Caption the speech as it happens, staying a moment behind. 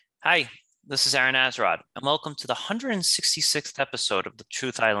Hi, this is Aaron Azrod, and welcome to the 166th episode of the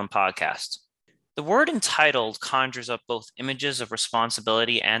Truth Island podcast. The word entitled conjures up both images of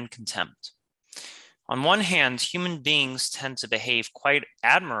responsibility and contempt. On one hand, human beings tend to behave quite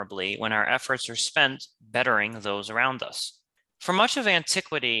admirably when our efforts are spent bettering those around us. For much of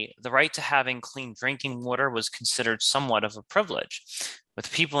antiquity, the right to having clean drinking water was considered somewhat of a privilege,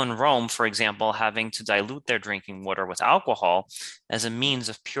 with people in Rome, for example, having to dilute their drinking water with alcohol as a means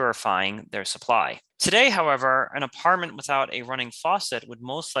of purifying their supply. Today, however, an apartment without a running faucet would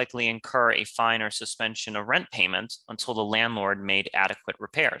most likely incur a fine or suspension of rent payment until the landlord made adequate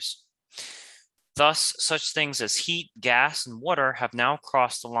repairs. Thus, such things as heat, gas, and water have now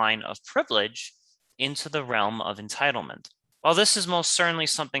crossed the line of privilege into the realm of entitlement. While this is most certainly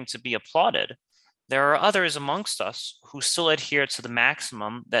something to be applauded, there are others amongst us who still adhere to the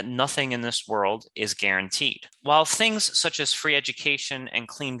maximum that nothing in this world is guaranteed. While things such as free education and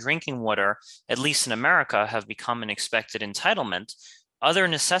clean drinking water, at least in America, have become an expected entitlement, other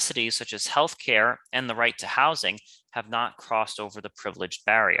necessities such as healthcare and the right to housing have not crossed over the privileged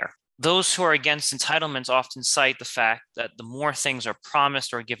barrier. Those who are against entitlements often cite the fact that the more things are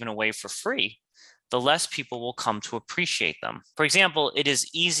promised or given away for free, the less people will come to appreciate them. For example, it is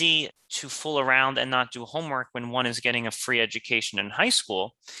easy to fool around and not do homework when one is getting a free education in high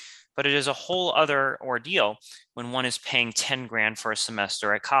school, but it is a whole other ordeal when one is paying 10 grand for a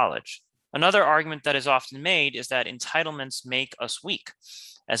semester at college. Another argument that is often made is that entitlements make us weak,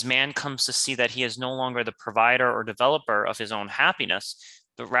 as man comes to see that he is no longer the provider or developer of his own happiness,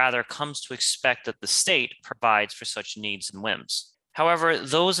 but rather comes to expect that the state provides for such needs and whims. However,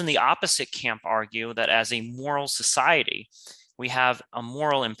 those in the opposite camp argue that as a moral society, we have a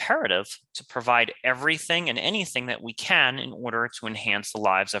moral imperative to provide everything and anything that we can in order to enhance the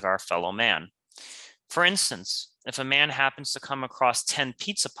lives of our fellow man. For instance, if a man happens to come across 10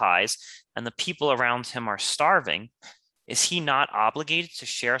 pizza pies and the people around him are starving, is he not obligated to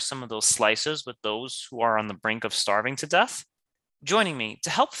share some of those slices with those who are on the brink of starving to death? Joining me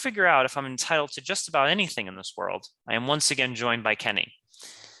to help figure out if I'm entitled to just about anything in this world, I am once again joined by Kenny.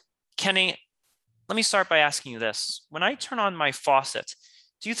 Kenny, let me start by asking you this. When I turn on my faucet,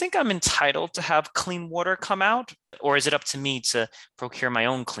 do you think I'm entitled to have clean water come out, or is it up to me to procure my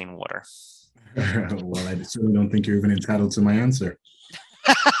own clean water? Well, I certainly don't think you're even entitled to my answer.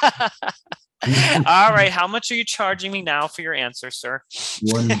 All right, how much are you charging me now for your answer, sir?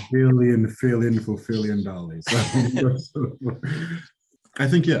 1 billion dollars. I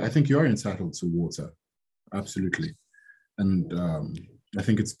think you are entitled to water, absolutely, and I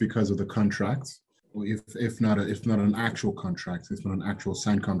think it's because of the contract. If not an actual contract, if not an actual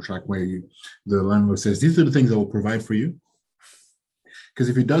signed contract where the landlord says these are the things I will provide for you. Because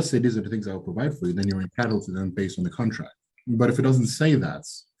if he does say these are the things I will provide for you, then you're entitled to them based on the contract. But if it doesn't say that,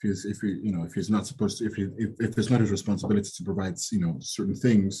 if he's not supposed to, if it's not his responsibility to provide certain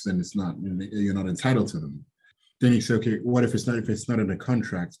things, then it's not you're not entitled to them. Then you say, okay, what if it's not in a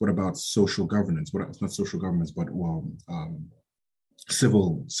contract? What about social governance? What it's not social governance, but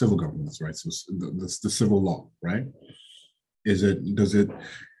civil governance, right? So the civil law, right? Is it does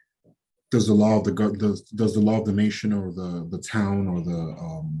the law of does the law of the nation or the town or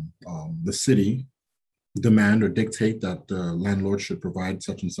the city demand or dictate that the landlord should provide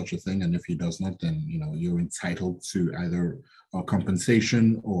such and such a thing, and if he does not, then you're entitled to either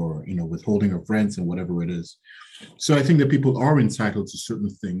compensation or withholding of rents and whatever it is. So I think that people are entitled to certain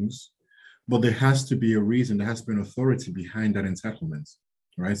things, but there has to be a reason, there has to be an authority behind that entitlement,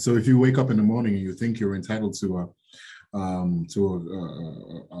 right? So if you wake up in the morning and you think you're entitled to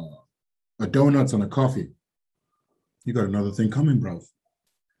a donuts and a coffee, you got another thing coming, bro.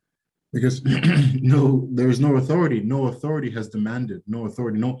 Because no, there is no authority. No authority has demanded. No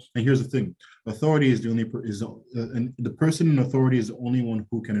authority. No, and here's the thing: authority is the only and the person in authority is the only one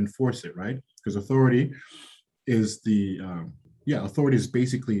who can enforce it, right? Because authority is authority is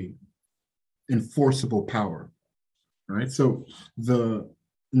basically enforceable power, right? So the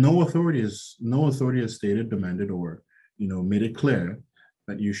no authority has stated, demanded, or made it clear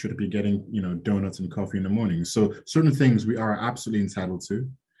that you should be getting donuts and coffee in the morning. So certain things we are absolutely entitled to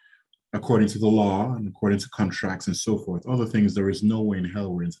according to the law and according to contracts and so forth. Other things there is no way in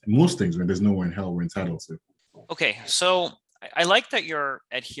hell most things where there's no way in hell we're entitled to. Okay, so I like that you're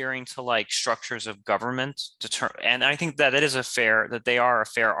adhering to like structures of government and I think that they are a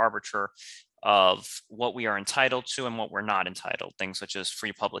fair arbiter of what we are entitled to and what we're not entitled. Things such as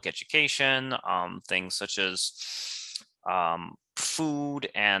free public education, things such as food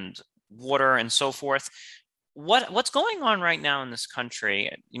and water and so forth. What's going on right now in this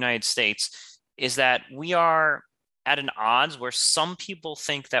country, United States, is that we are at an odds where some people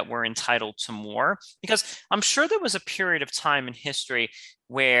think that we're entitled to more, because I'm sure there was a period of time in history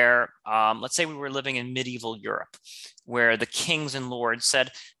where, let's say we were living in medieval Europe, where the kings and lords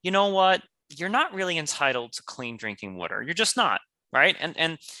said, you know what, you're not really entitled to clean drinking water. You're just not, right?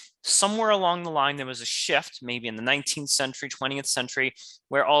 And somewhere along the line, there was a shift, maybe in the 19th century, 20th century,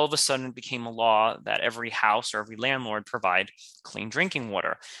 where all of a sudden it became a law that every house or every landlord provide clean drinking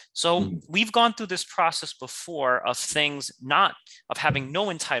water. So we've gone through this process before of things not of having no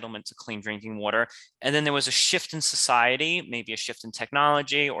entitlement to clean drinking water. And then there was a shift in society, maybe a shift in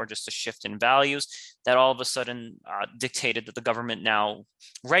technology or just a shift in values that all of a sudden dictated that the government now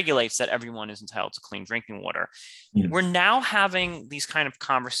regulates that everyone is entitled to clean drinking water. We're now having these kind of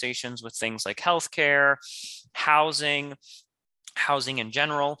conversations with things like healthcare, housing in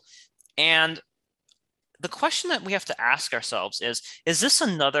general. And the question that we have to ask ourselves is this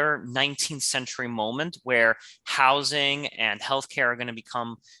another 19th century moment where housing and healthcare are going to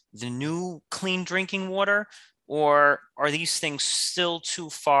become the new clean drinking water? Or are these things still too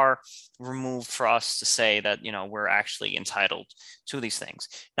far removed for us to say that, you know, we're actually entitled to these things?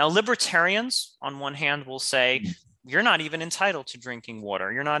 Now, libertarians, on one hand, will say, you're not even entitled to drinking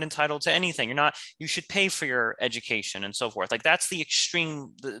water. You're not entitled to anything. You should pay for your education and so forth. Like that's the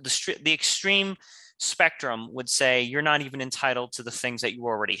extreme, the extreme spectrum would say you're not even entitled to the things that you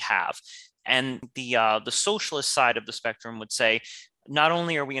already have. And the socialist side of the spectrum would say, not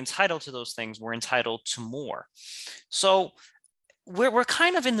only are we entitled to those things, we're entitled to more. So we're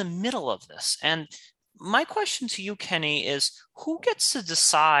kind of in the middle of this. And my question to you, Kenny, is who gets to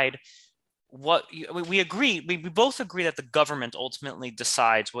decide what we both agree that the government ultimately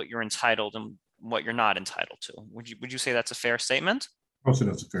decides what you're entitled and what you're not entitled to. Would you say that's a fair statement? Also,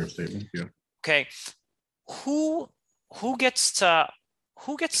 that's a fair statement. Yeah. Okay. Who gets to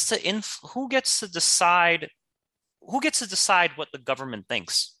decide what the government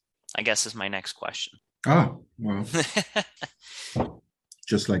thinks, I guess, is my next question. Well,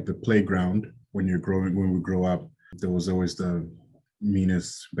 just like the playground, when we grow up, there was always the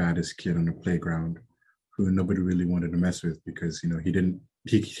meanest, baddest kid on the playground who nobody really wanted to mess with because, you know, he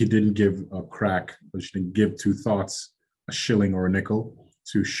didn't give a crack, but he didn't give two thoughts, a shilling or a nickel,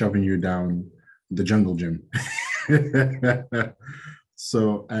 to shoving you down the jungle gym.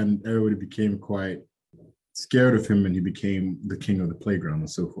 So, and everybody became quite scared of him, and he became the king of the playground and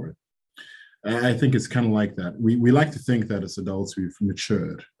so forth. I think it's kind of like that. We like to think that as adults we've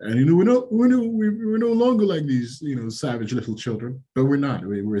matured, and you know we're no longer like these, you know, savage little children. But we're not.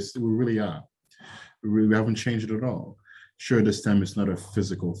 We really are. We haven't changed at all. Sure, this time it's not a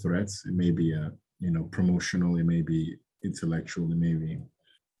physical threat. It may be a, you know, promotional. It may be intellectual. It may be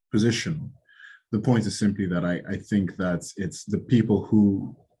positional. The point is simply that I think that it's the people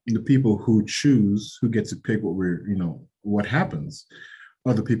who choose, who get to pick what happens,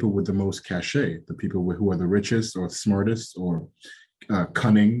 are the people with the most cachet, the people who are the richest or smartest or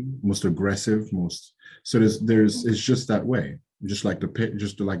cunning, most aggressive, most. So it's just that way. Just like the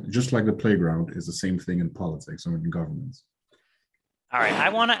playground is the same thing in politics or in governments. All right, I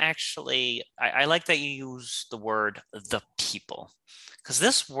want to actually. I like that you use the word "the people," because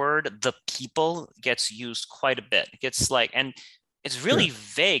this word "the people" gets used quite a bit. It gets and it's really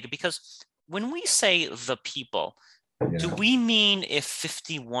vague because when we say "the people," do we mean if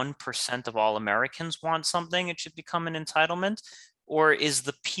 51% of all Americans want something, it should become an entitlement? Or is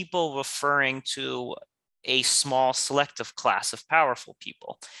the people referring to a small selective class of powerful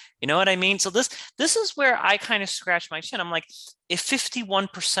people? You know what I mean? So this is where I kind of scratch my chin. I'm like, if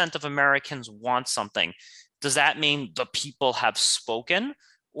 51% of Americans want something, does that mean the people have spoken?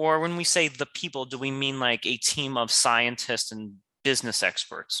 Or when we say the people, do we mean like a team of scientists and business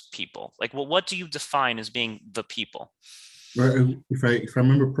experts people? Like, well, what do you define as being the people? Well, if I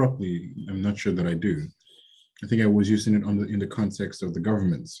remember properly, I'm not sure that I do. I think I was using it in the context of the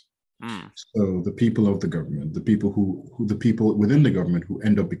governments. So the people of the government, the people the people within the government who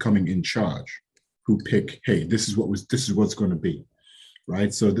end up becoming in charge, who pick, hey, this is what's going to be,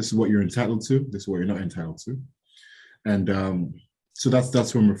 right? So this is what you're entitled to. This is what you're not entitled to, and so that's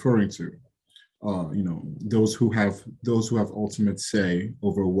what I'm referring to. You know, those who have ultimate say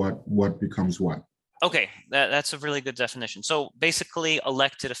over what becomes what. Okay, that's a really good definition. So basically,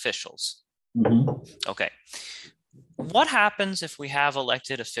 elected officials. Okay. What happens if we have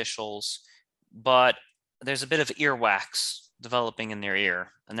elected officials, but there's a bit of earwax developing in their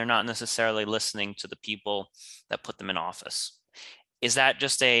ear, and they're not necessarily listening to the people that put them in office? Is that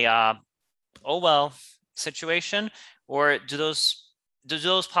just a oh well situation, or do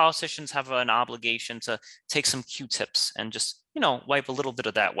those politicians have an obligation to take some Q-tips and just, you know, wipe a little bit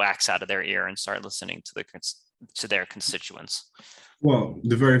of that wax out of their ear and start listening to to their constituents? Well,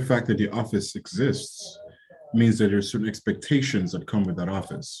 the very fact that the office exists means that there's certain expectations that come with that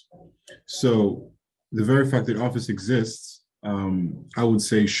office. So the very fact that office exists, I would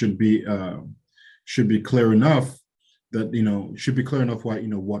say, should be clear enough that should be clear enough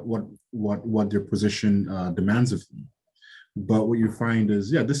what their position demands of them. But what you find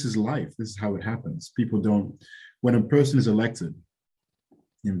is, yeah, this is life. This is how it happens. People don't. When a person is elected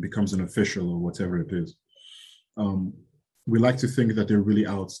and becomes an official or whatever it is, we like to think that they're really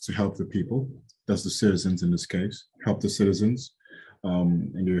out to help the people. That's the citizens in this case. Help the citizens,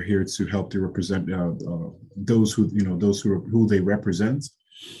 and they're here to help to represent those who they represent.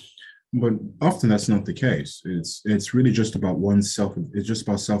 But often that's not the case. It's really just about oneself. It's just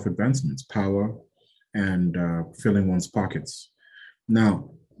about self-advancement, power, and filling one's pockets. Now,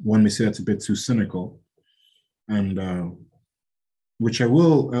 one may say that's a bit too cynical, and which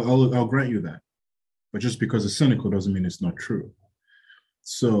I'll grant you that. But just because it's cynical doesn't mean it's not true.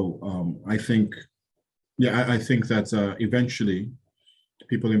 So I think that eventually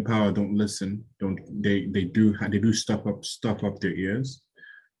people in power don't listen. They do stuff up their ears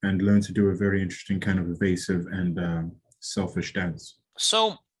and learn to do a very interesting kind of evasive and selfish dance.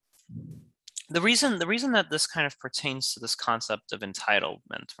 So the reason that this kind of pertains to this concept of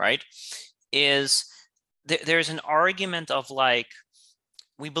entitlement, right, is there's an argument of like,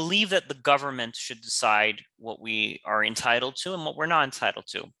 we believe that the government should decide what we are entitled to and what we're not entitled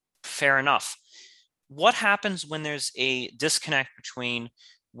to. Fair enough. What happens when there's a disconnect between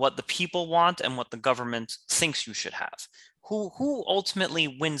what the people want and what the government thinks you should have? Who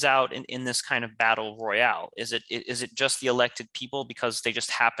ultimately wins out in this kind of battle royale? Is it just the elected people because they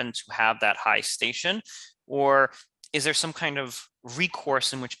just happen to have that high station? Or is there some kind of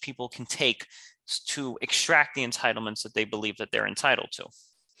recourse in which people can take to extract the entitlements that they believe that they're entitled to?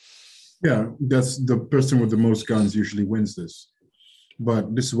 Yeah, that's the person with the most guns usually wins this.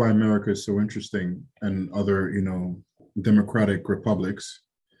 But this is why America is so interesting and other, democratic republics,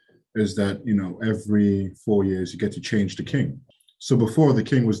 is that, every 4 years you get to change the king. So before, the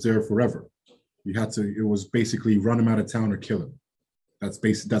king was there forever. It was basically run him out of town or kill him.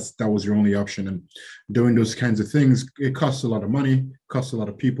 That was your only option. And doing those kinds of things, it costs a lot of money, costs a lot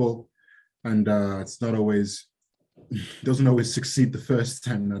of people. And it's not always, doesn't always succeed the first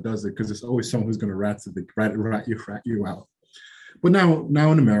time that does it, because there's always someone who's going to rat you out. But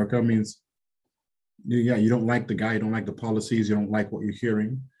now in America, it means, yeah, you don't like the guy, you don't like the policies, you don't like what you're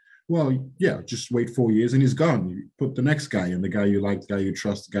hearing. Well, yeah, just wait 4 years and he's gone. You put the next guy in, the guy you like, the guy you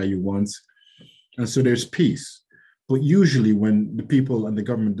trust, the guy you want. And so there's peace. But usually when the people and the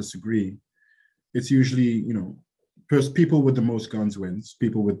government disagree, it's usually, people with the most guns wins,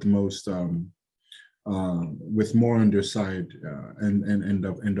 people with the most, with more on their side and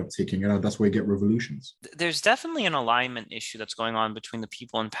end up taking it out. That's why you get revolutions. There's definitely an alignment issue that's going on between the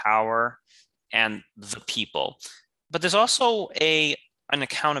people in power and the people. But there's also an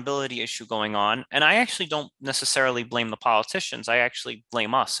accountability issue going on. And I actually don't necessarily blame the politicians. I actually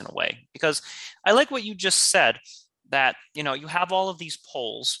blame us in a way, because I like what you just said, that, you have all of these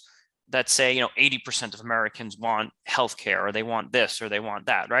polls that say, 80% of Americans want healthcare, or they want this, or they want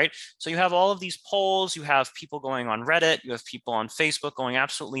that, right? So you have all of these polls, you have people going on Reddit, you have people on Facebook going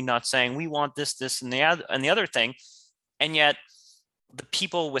absolutely nuts saying, we want this, this, and the other thing. And yet the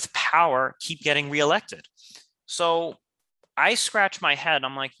people with power keep getting reelected. So I scratch my head.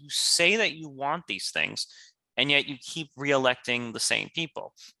 I'm like, you say that you want these things, and yet you keep reelecting the same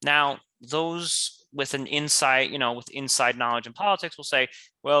people. Now, those with an insight, with inside knowledge in politics will say,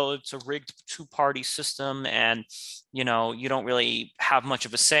 well, it's a rigged two-party system, and, you don't really have much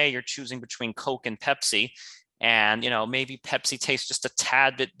of a say. You're choosing between Coke and Pepsi, and, maybe Pepsi tastes just a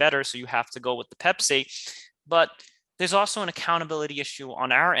tad bit better, so you have to go with the Pepsi. But there's also an accountability issue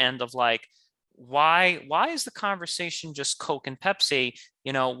on our end of like, why is the conversation just Coke and Pepsi?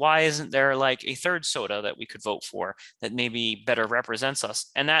 Why isn't there like a third soda that we could vote for that maybe better represents us?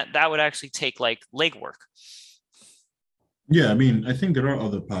 And that would actually take like legwork. Yeah, I mean, I think there are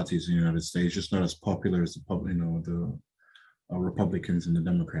other parties in the United States, just not as popular as the Republicans and the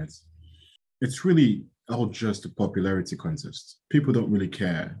Democrats. It's really all just a popularity contest. People don't really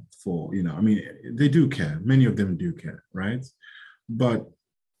care for, they do care. Many of them do care, right? But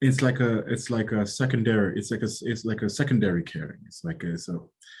it's like a secondary caring.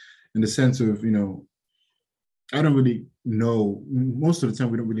 So in the sense of, I don't really know, most of the time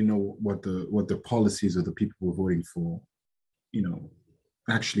we don't really know what the policies of the people we're voting for,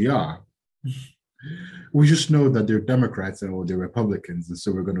 actually are. We just know that they're Democrats or they're Republicans, and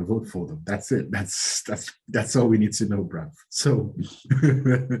so we're going to vote for them. That's it. That's all we need to know, bruv. So,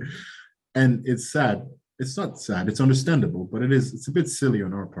 and it's sad. it's not sad, it's understandable, but it's a bit silly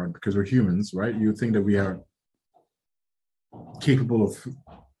on our part because we're humans, right? You think that we are capable of,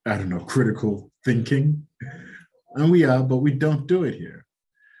 I don't know, critical thinking, and we are, but we don't do it here.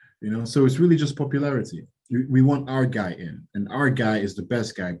 So it's really just popularity. We want our guy in, and our guy is the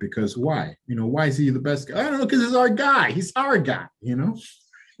best guy because why? Why is he the best guy? I don't know, because he's our guy. He's our guy.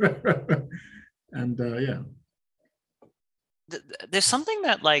 And yeah. There's something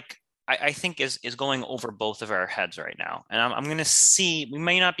that like I think is going over both of our heads right now, and I'm going to see. We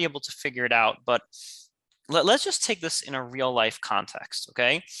may not be able to figure it out, but let's just take this in a real life context,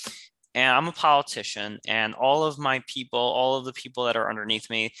 okay? And I'm a politician, and all of my people, all of the people that are underneath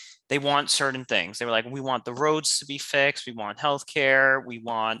me, they want certain things. They were like, we want the roads to be fixed, we want healthcare, we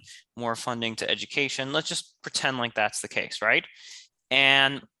want more funding to education. Let's just pretend like that's the case, right?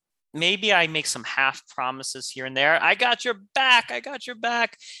 And maybe I make some half promises here and there. I got your back. I got your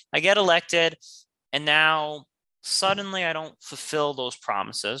back. I get elected, and now suddenly I don't fulfill those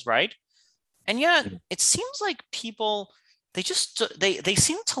promises, right? And yet it seems like people, they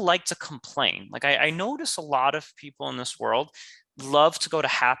seem to like to complain. Like I notice a lot of people in this world love to go to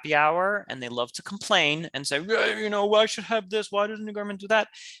happy hour and they love to complain and say, why should have this? Why doesn't the government do that?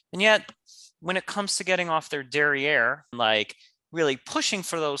 And yet when it comes to getting off their derriere, like really pushing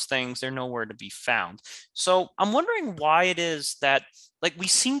for those things, they're nowhere to be found. So I'm wondering why it is that like we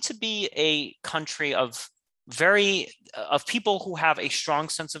seem to be a country of people who have a strong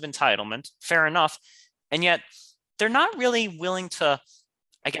sense of entitlement, fair enough, and yet they're not really willing to,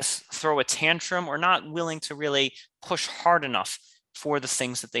 I guess, throw a tantrum or not willing to really push hard enough for the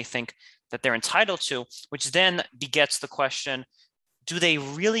things that they think that they're entitled to, which then begets the question, do they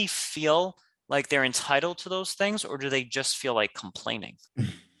really feel like they're entitled to those things, or do they just feel like complaining?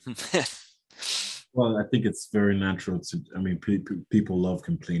 Well, I think it's very natural people love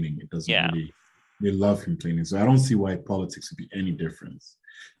complaining. It doesn't really, they love complaining. So I don't see why politics would be any different,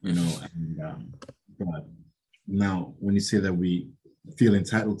 and but now when you say that we feel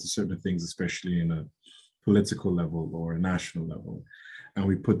entitled to certain things, especially in a political level or a national level, and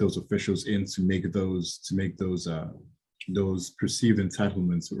we put those officials in to make those perceived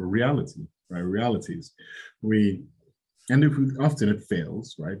entitlements a reality, right? Realities. And if often it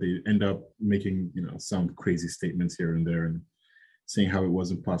fails, right? They end up making some crazy statements here and there and saying how it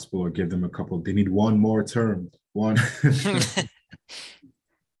wasn't possible, or give them they need one more term, one.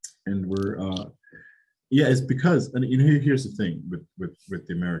 And we're it's because, and here's the thing with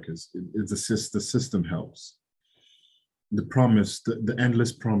the Americas, the system helps. The promise, the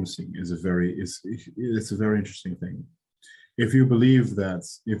endless promising is it's a very interesting thing. If you believe that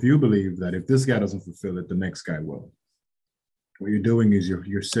if this guy doesn't fulfill it, the next guy will. What you're doing is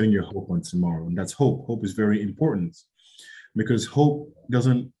you're setting your hope on tomorrow, and that's hope. Hope is very important because hope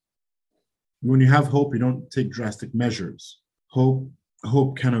doesn't. When you have hope, you don't take drastic measures. Hope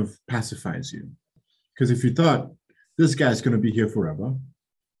kind of pacifies you, because if you thought this guy's going to be here forever,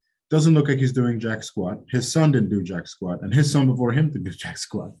 doesn't look like he's doing jack squat. His son didn't do jack squat, and his son before him didn't do jack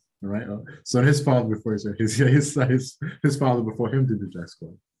squat. All right, so his father before his father before him did the jack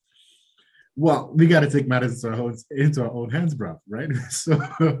squat. Well, we got to take matters into our own hands, bro, right?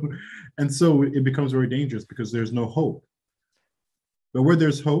 So it becomes very dangerous because there's no hope. But where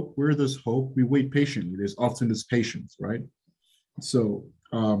there's hope, we wait patiently. There's often this patience, right? So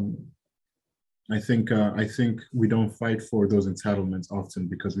I think we don't fight for those entitlements often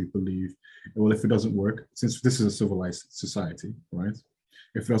because we believe, well, if it doesn't work, since this is a civilized society, right?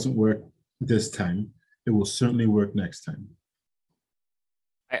 If it doesn't work this time, it will certainly work next time.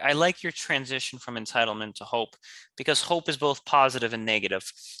 I like your transition from entitlement to hope, because hope is both positive and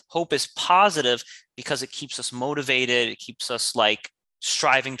negative. Hope is positive because it keeps us motivated. It keeps us like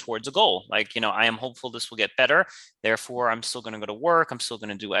striving towards a goal. Like, I am hopeful this will get better. Therefore, I'm still going to go to work. I'm still going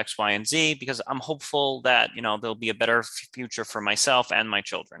to do X, Y, and Z because I'm hopeful that, there'll be a better future for myself and my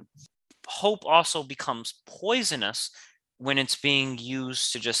children. Hope also becomes poisonous when it's being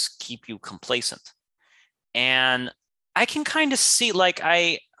used to just keep you complacent. And I can kind of see,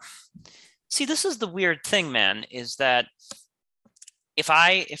 this is the weird thing, man, is that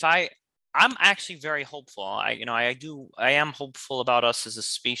I'm actually very hopeful. I am hopeful about us as a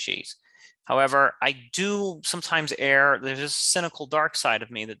species. However, I do sometimes there's a cynical dark side of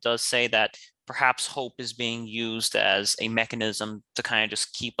me that does say that perhaps hope is being used as a mechanism to kind of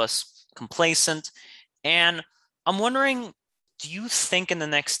just keep us complacent. And I'm wondering, do you think in the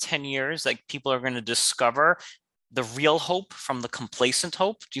next 10 years, like people are going to discover the real hope from the complacent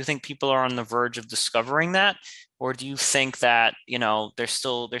hope? Do you think people are on the verge of discovering that? Or do you think that, they're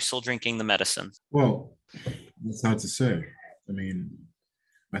still drinking the medicine? Well, it's hard to say. I mean,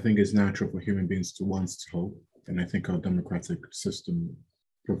 I think it's natural for human beings to want to hope, and I think our democratic system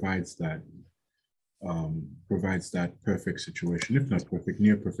provides that perfect situation, if not perfect,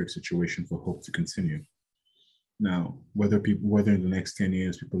 near perfect situation for hope to continue. Now, whether in the next 10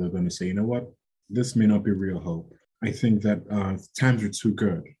 years people are going to say, you know what, this may not be real hope. I think that times are too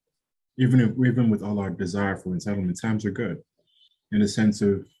good. Even with all our desire for entitlement, times are good in the sense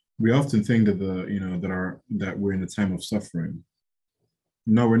of we often think that that we're in a time of suffering.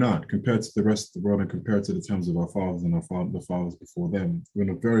 No, we're not. Compared to the rest of the world and compared to the times of our fathers and the fathers before them, we're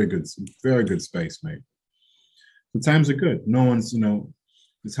in a very good space, mate. The times are good. No one's,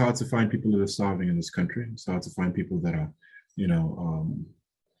 it's hard to find people that are starving in this country. It's hard to find people that are,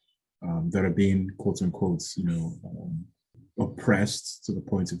 that are being quote unquote, oppressed to the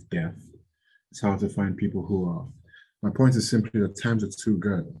point of death. It's hard to find people who are. My point is simply that times are too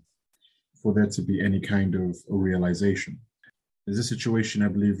good for there to be any kind of a realization. There's a situation I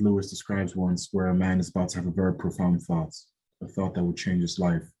believe Lewis describes once where a man is about to have a very profound thought, a thought that would change his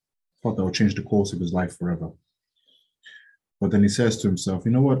life, a thought that would change the course of his life forever. But then he says to himself,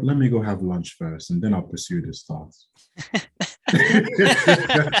 you know what, let me go have lunch first and then I'll pursue this thought.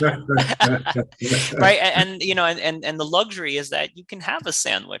 Right. And the luxury is that you can have a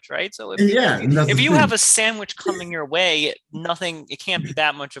sandwich, right? So if you have a sandwich coming your way, it can't be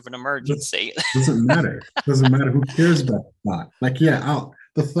that much of an emergency. Doesn't matter. Who cares about the thought?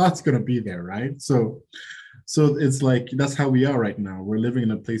 The thought's gonna be there, right? So it's like that's how we are right now. We're living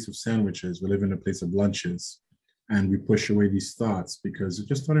in a place of sandwiches, we're living in a place of lunches, and we push away these thoughts because it's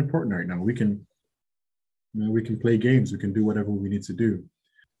just not important right now. We can play games, we can do whatever we need to do.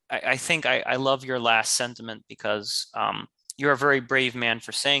 I think I love your last sentiment because you're a very brave man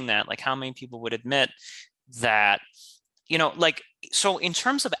for saying that. Like, how many people would admit that, so in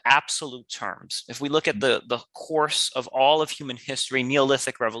terms of absolute terms, if we look at the course of all of human history,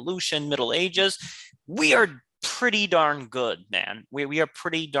 Neolithic revolution, Middle Ages, we are pretty darn good, man. We are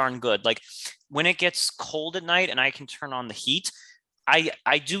pretty darn good. Like, when it gets cold at night and I can turn on the heat,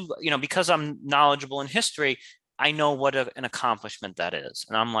 I do, because I'm knowledgeable in history, I know what an accomplishment that is.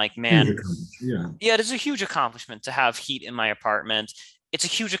 And I'm like, man, yeah, it is a huge accomplishment to have heat in my apartment. It's a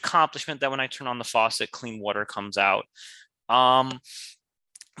huge accomplishment that when I turn on the faucet, clean water comes out. But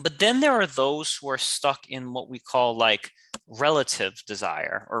then there are those who are stuck in what we call like relative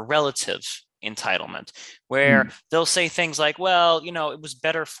desire or relative entitlement, where they'll say things like, well, it was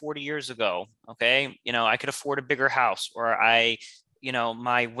better 40 years ago. Okay. I could afford a bigger house, or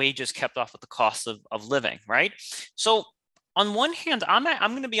my wages kept off with the cost of living. Right. So on one hand, I'm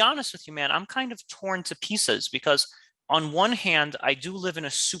going to be honest with you, man, I'm kind of torn to pieces because on one hand, I do live in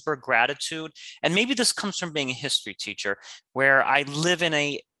a super gratitude, and maybe this comes from being a history teacher, where I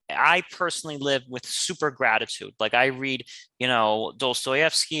personally live with super gratitude. Like, I read,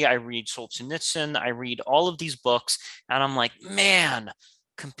 Dostoevsky, I read Solzhenitsyn, I read all of these books, and I'm like, man,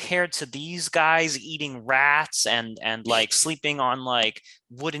 compared to these guys eating rats and like sleeping on like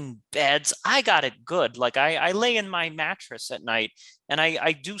wooden beds, I got it good. Like, I lay in my mattress at night, and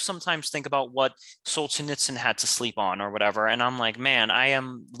I do sometimes think about what Solzhenitsyn had to sleep on or whatever, and I'm like, man, I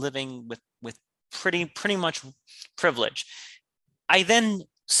am living with pretty much privilege. I then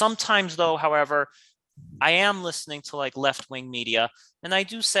sometimes, though, however, I am listening to like left-wing media, and I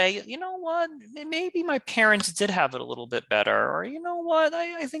do say, you know what, maybe my parents did have it a little bit better, or you know what,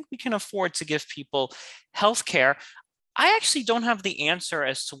 I think we can afford to give people health care. I actually don't have the answer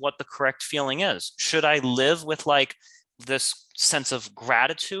as to what the correct feeling is. Should I live with like this sense of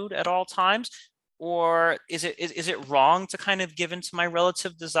gratitude at all times? Or is it wrong to kind of give into my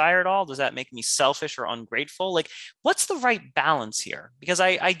relative desire at all? Does that make me selfish or ungrateful? Like, what's the right balance here? Because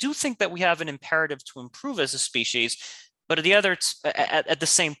I do think that we have an imperative to improve as a species, but at the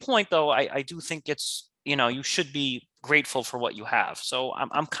same point, though, I do think it's, you should be grateful for what you have. So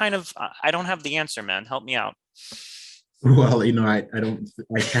I'm kind of, I don't have the answer, man. Help me out. Well, I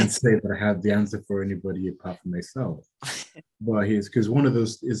can't say that I have the answer for anybody apart from myself. But it's one of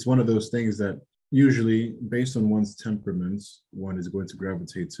those things that usually, based on one's temperaments, one is going to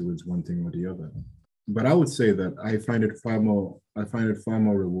gravitate towards one thing or the other. But I would say that I find it far more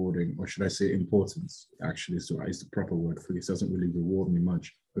rewarding, or should I say important, actually, so it's the proper word for it. It doesn't really reward me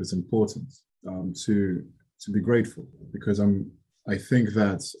much, but it's important to be grateful, because I think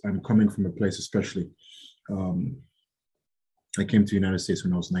that I'm coming from a place, especially, I came to the United States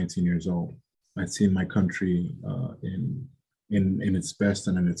when I was 19 years old. I'd seen my country in its best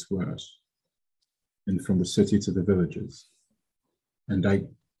and in its worst, and from the city to the villages. And I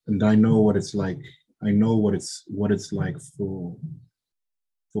know what it's like. I know what it's like for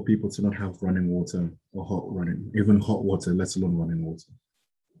people to not have running water or even hot water, let alone running water.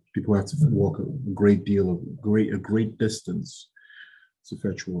 People have to walk a great distance to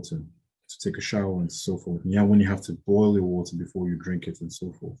fetch water, to take a shower, and so forth. And yeah, when you have to boil your water before you drink it, and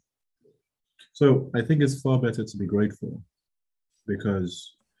so forth. So I think it's far better to be grateful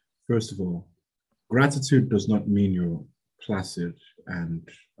because, first of all, gratitude does not mean you're placid and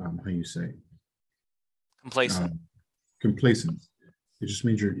how you say Complacent. Complacent. It just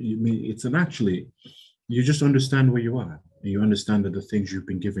means it's an actually you just understand where you are and you understand that the things you've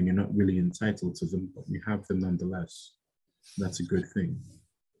been given you're not really entitled to them, but you have them nonetheless. That's a good thing.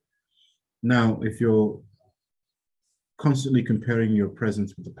 Now, if you're constantly comparing your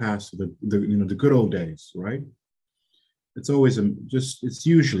present with the past, the good old days, right? It's always it's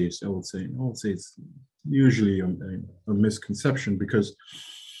usually, I would say it's usually a misconception because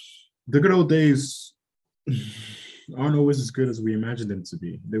the good old days aren't always as good as we imagined them to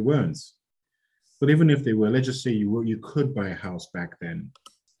be. They weren't. But even if they were, let's just say you could buy a house back then,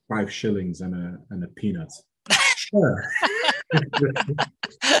 5 shillings and a peanut. Sure.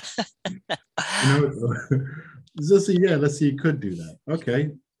 Let's say you could do that. Okay,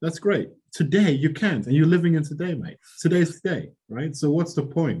 that's great. Today you can't, and you're living in today, mate. Today's today, right? So what's the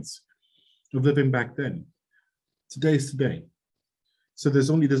point of living back then? Today's today. So there's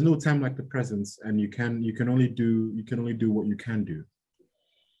no time like the present, and you can only do what you can do.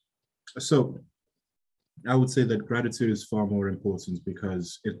 So I would say that gratitude is far more important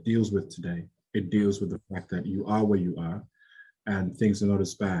because it deals with today. It deals with the fact that you are where you are, and things are not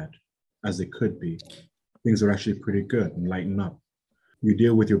as bad as they could be. Things are actually pretty good and lighten up. You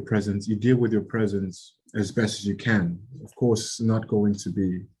deal with your presence as best as you can. Of course, it's not going to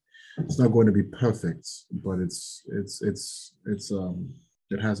be perfect, but it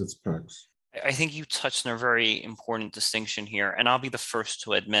has its perks. I think you touched on a very important distinction here, and I'll be the first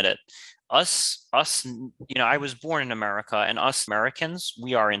to admit it. Us, I was born in America, and us Americans,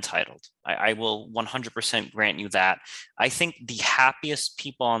 we are entitled. I will 100% grant you that. I think the happiest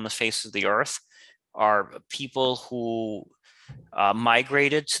people on the face of the earth are people who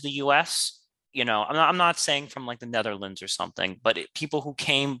migrated to the U.S. I'm not saying from like the Netherlands or something, but people who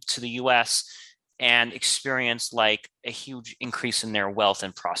came to the U.S. and experienced like a huge increase in their wealth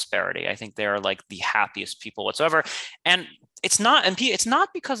and prosperity. I think they're like the happiest people whatsoever. And it's not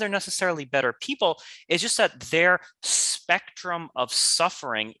because they're necessarily better people. It's just that their spectrum of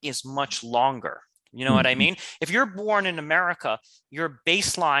suffering is much longer. You know what I mean? If you're born in America, your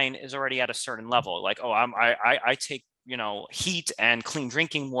baseline is already at a certain level. Like, oh, I take heat and clean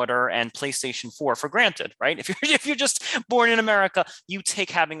drinking water and PlayStation 4 for granted, right? If you're just born in America, you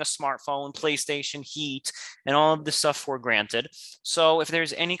take having a smartphone, PlayStation, heat, and all of this stuff for granted. So if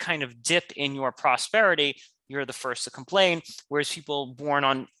there's any kind of dip in your prosperity, you're the first to complain. Whereas people born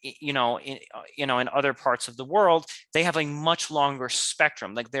on, in other parts of the world, they have a much longer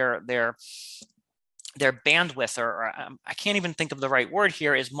spectrum. Like their bandwidth, or I can't even think of the right word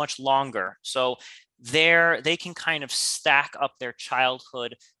here, is much longer. So they can kind of stack up their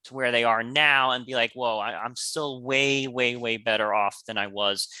childhood to where they are now and be like, whoa, I'm still way, way, way better off than I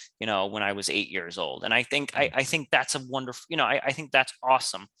was, when I was 8 years old. And I think that's a wonderful, I think that's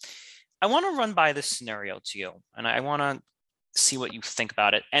awesome. I want to run by this scenario to you, and I want to see what you think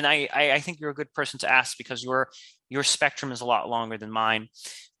about it. And I think you're a good person to ask because your spectrum is a lot longer than mine.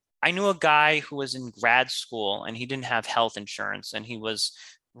 I knew a guy who was in grad school and he didn't have health insurance, and he was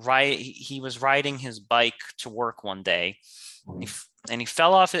riding his bike to work one day, and he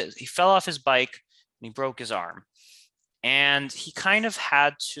fell off his bike and he broke his arm, and he kind of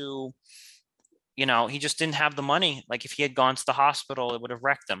had to, he just didn't have the money. Like if he had gone to the hospital, it would have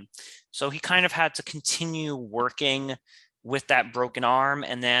wrecked him. So he kind of had to continue working with that broken arm,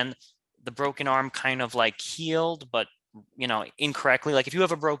 and then the broken arm kind of like healed, but incorrectly. Like if you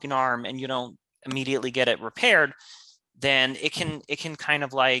have a broken arm and you don't immediately get it repaired, then it can kind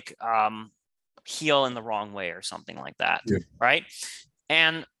of like heal in the wrong way or something like that. Yeah. Right.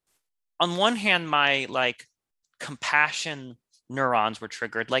 And on one hand, my like compassion neurons were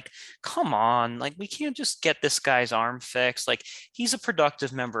triggered. Like, come on, like we can't just get this guy's arm fixed. Like he's a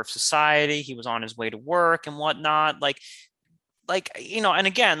productive member of society. He was on his way to work and whatnot. Like, and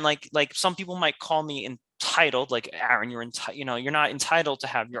again, like some people might call me entitled, like, Aaron, you're not entitled to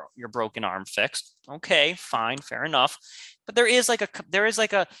have your broken arm fixed. Okay, fine, fair enough. But there is like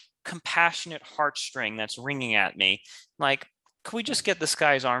a compassionate heartstring that's ringing at me. Like, could we just get this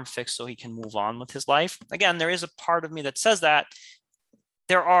guy's arm fixed so he can move on with his life? Again, there is a part of me that says that.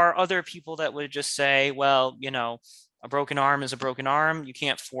 There are other people that would just say, well, a broken arm is a broken arm. You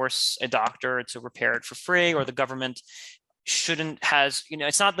can't force a doctor to repair it for free, or the government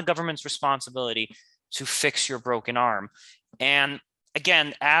it's not the government's responsibility to fix your broken arm. And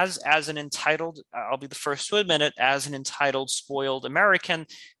again, as an entitled, I'll be the first to admit it, as an entitled, spoiled American,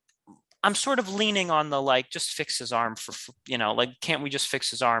 I'm sort of leaning on the like, just fix his arm for like, can't we just fix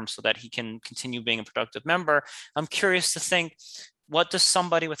his arm so that he can continue being a productive member? I'm curious to think, what does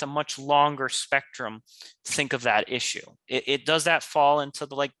somebody with a much longer spectrum think of that issue? It does that fall into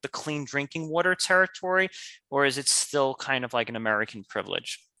the like the clean drinking water territory, or is it still kind of like an American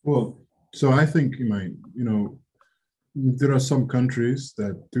privilege? Well, so I think there are some countries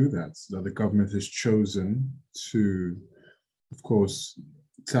that do that, that the government has chosen to, of course,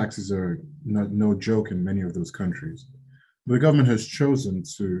 taxes are not no joke in many of those countries. The government has chosen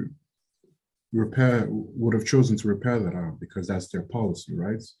to would have chosen to repair that out because that's their policy,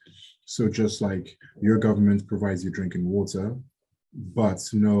 right? So just like your government provides you drinking water, but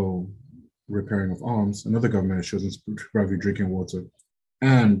no repairing of arms, another government has chosen to provide you drinking water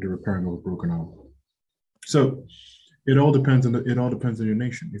and the repairing of a broken arm. So it all depends on your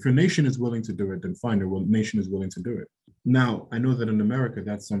nation. If your nation is willing to do it, then fine. The nation is willing to do it. Now, I know that in America,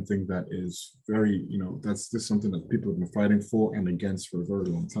 that's something that is very, that's just something that people have been fighting for and against for a very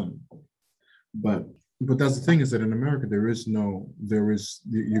long time. But that's the thing, is that in America, your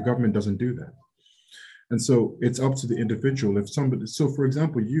government doesn't do that. And so it's up to the individual. If somebody, so for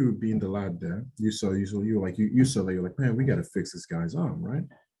example, you being the lad there, you saw that you're like, man, we got to fix this guy's arm, right?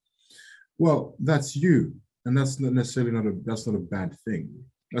 Well, that's you. And that's not necessarily that's not a bad thing.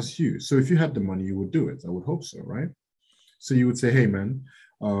 That's you. So if you had the money, you would do it. I would hope so, right? So you would say, hey man,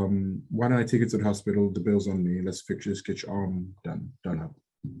 why don't I take it to the hospital? The bill's on me. Let's fix this, get your arm done up.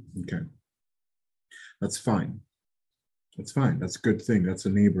 Okay. That's fine. That's fine. That's a good thing. That's a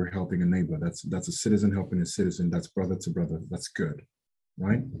neighbor helping a neighbor. That's a citizen helping a citizen. That's brother to brother. That's good,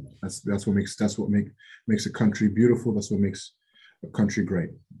 right? That's what makes a country beautiful. That's what makes a country great.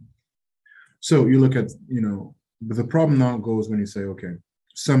 So you look at, but the problem now goes when you say, okay,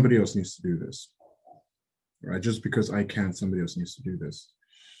 somebody else needs to do this, right? Just because I can't, somebody else needs to do this.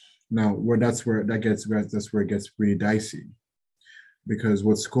 Now, that's where it gets really dicey, because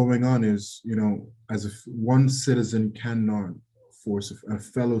what's going on is, as if one citizen cannot force a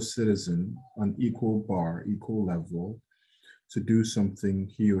fellow citizen on equal level to do something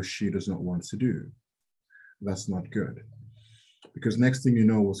he or she does not want to do. That's not good. Because next thing you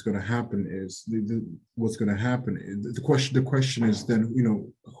know, what's going to happen is the question is then,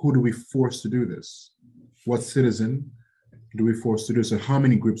 who do we force to do this? What citizen do we force to do? So how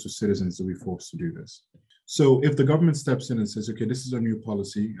many groups of citizens do we force to do this? So if the government steps in and says, okay, this is a new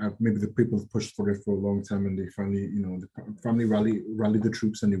policy, maybe the people have pushed for it for a long time and they finally rally the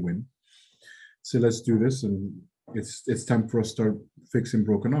troops and they win. So let's do this, and it's time for us to start fixing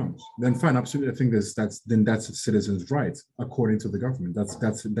broken arms. Then fine, absolutely. I think that's a citizen's right according to the government.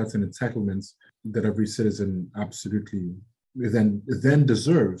 That's an entitlement that every citizen absolutely then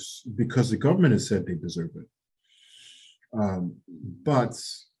deserves, because the government has said they deserve it. But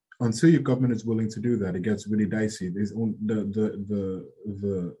until your government is willing to do that, it gets really dicey. There's the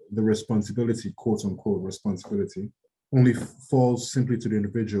responsibility, quote unquote responsibility, only falls simply to the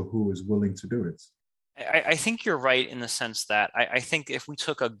individual who is willing to do it. I think you're right in the sense that I think if we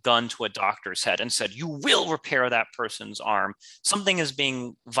took a gun to a doctor's head and said, you will repair that person's arm, something is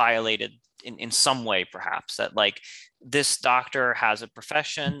being violated in some way, perhaps, that like this doctor has a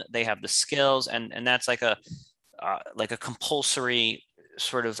profession, they have the skills, and that's like a compulsory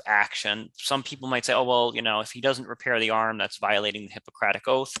sort of action. Some people might say, oh, well, if he doesn't repair the arm, that's violating the Hippocratic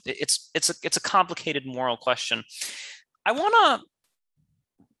Oath. It's a complicated moral question. I want to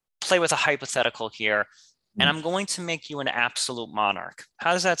play with a hypothetical here, and I'm going to make you an absolute monarch.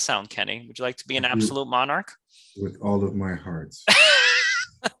 How does that sound, Kenny? Would you like to be an absolute monarch? With all of my heart.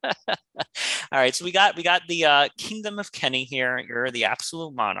 All right, so we got the kingdom of Kenny here. You're the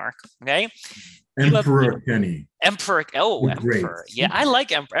absolute monarch, okay? Emperor Kenny. Emperor. Oh, Emperor. Yeah, I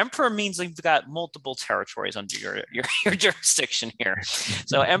like Emperor. Emperor means you've got multiple territories under your jurisdiction here.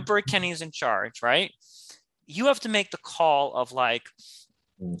 So Emperor Kenny is in charge, right? You have to make the call of like,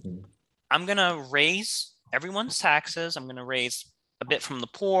 I'm going to raise everyone's taxes. I'm going to raise a bit from the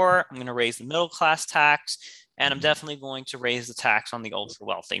poor. I'm going to raise the middle class tax. And I'm definitely going to raise the tax on the ultra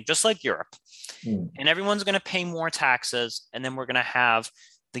wealthy, just like Europe. And everyone's going to pay more taxes. And then we're going to have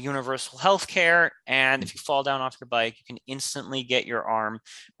the universal health care. And if you fall down off your bike, you can instantly get your arm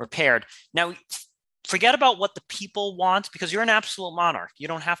repaired. Now, forget about what the people want, because you're an absolute monarch. You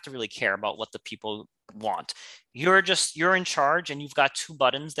don't have to really care about what the people want. You're in charge, and you've got two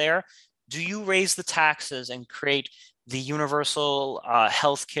buttons there. Do you raise the taxes and create the universal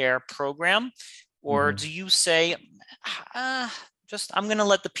healthcare program, or do you say, I'm going to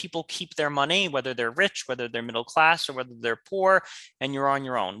let the people keep their money, whether they're rich, whether they're middle class, or whether they're poor, and you're on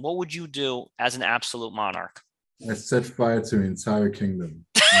your own. What would you do as an absolute monarch? I set fire to an entire kingdom.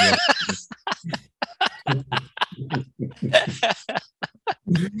 Yeah.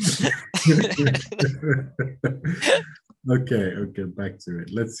 Okay, back to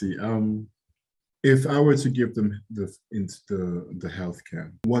it. Let's see. If I were to give them the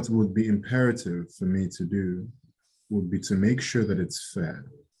healthcare, what would be imperative for me to do would be to make sure that it's fair,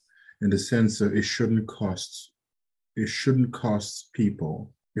 in the sense that it shouldn't cost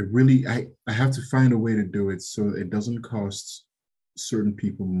people. It really, I have to find a way to do it so it doesn't cost certain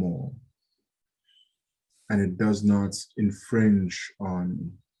people more, and it does not infringe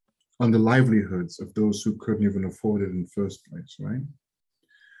on the livelihoods of those who couldn't even afford it in the first place, right?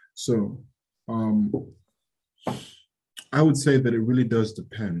 So I would say that it really does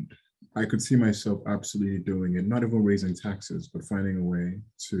depend. I could see myself absolutely doing it, not even raising taxes, but finding a way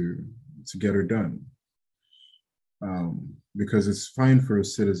to get it done. Because it's fine for a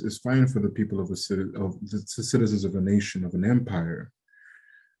citizen, it's fine for the people of the citizens of a nation, of an empire,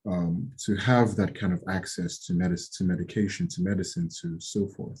 to have that kind of access to medicine, to medication, to medicine, to so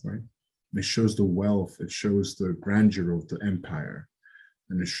forth, right? It shows the wealth, it shows the grandeur of the empire,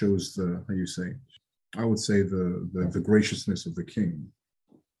 and it shows I would say the graciousness of the king.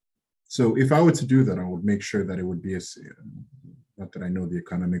 So if I were to do that, I would make sure that it would be not that I know the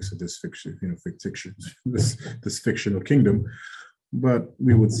economics of this this fictional kingdom, but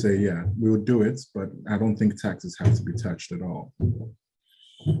we would say, yeah, we would do it, but I don't think taxes have to be touched at all.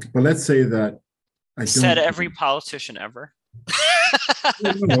 But let's say that I don't. Said every politician ever.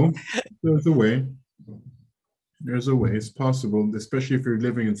 No, there's a way. There's a way. It's possible, especially if you're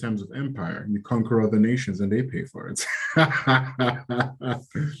living in times of empire. You conquer other nations and they pay for it.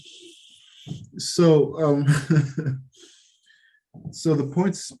 So, so the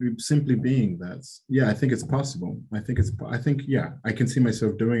point simply being that, yeah, I think it's possible. Yeah, I can see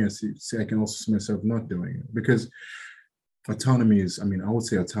myself doing it. I can also see myself not doing it, because autonomy is, I would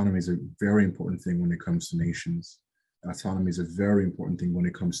say autonomy is a very important thing when it comes to nations. Autonomy is a very important thing when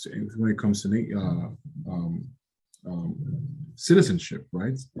it comes to citizenship,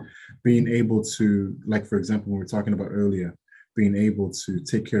 right? Being able to, like, for example, when we were talking about earlier, being able to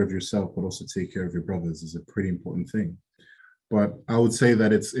take care of yourself, but also take care of your brothers is a pretty important thing. But I would say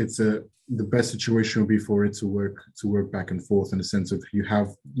that the best situation would be for it to work back and forth, in the sense of you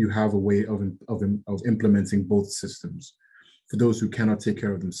have a way of implementing both systems. For those who cannot take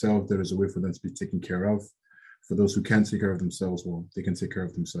care of themselves, there is a way for them to be taken care of. For those who can take care of themselves, well, they can take care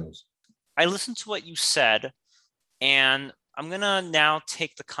of themselves. I listened to what you said, and I'm going to now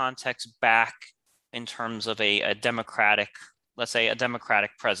take the context back in terms of a democratic, let's say a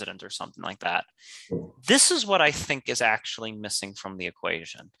democratic president or something like that. This is what I think is actually missing from the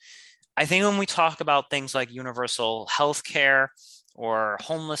equation. I think when we talk about things like universal health care or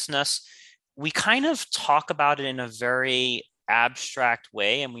homelessness, we kind of talk about it in a very abstract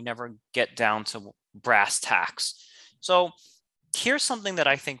way, and we never get down to brass tacks. So here's something that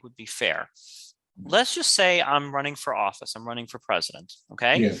I think would be fair. Let's just say I'm running for office, I'm running for president,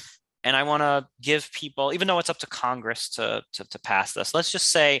 okay? Yeah. And I want to give people, even though it's up to Congress to pass this, let's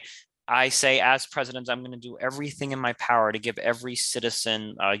just say I say, as president, I'm going to do everything in my power to give every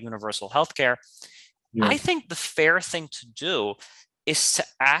citizen universal health care. Yeah. I think the fair thing to do is to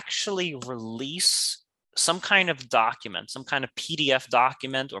actually release some kind of document, some kind of PDF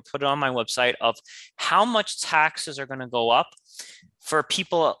document, or put it on my website of how much taxes are going to go up for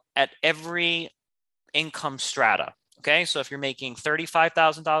people at every income strata. Okay, so if you're making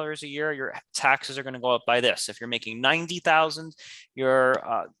 $35,000 a year, your taxes are going to go up by this. If you're making $90,000,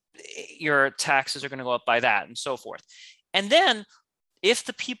 your taxes are going to go up by that, and so forth. And then, if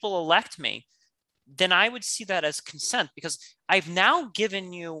the people elect me, then I would see that as consent, because I've now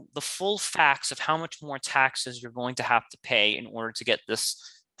given you the full facts of how much more taxes you're going to have to pay in order to get this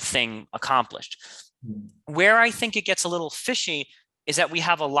thing accomplished. Where I think it gets a little fishy is that we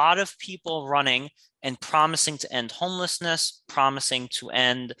have a lot of people running and promising to end homelessness, promising to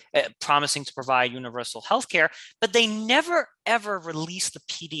provide universal health care, but they never ever release the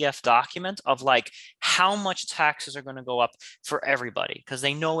PDF document of like how much taxes are going to go up for everybody, because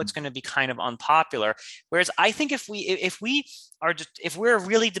they know it's going to be kind of unpopular. Whereas I think if we're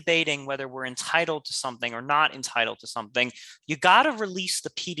really debating whether we're entitled to something or not entitled to something, you got to release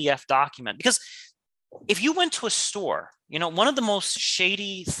the PDF document. Because if you went to a store, one of the most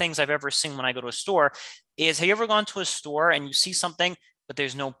shady things I've ever seen when I go to a store is, have you ever gone to a store and you see something, but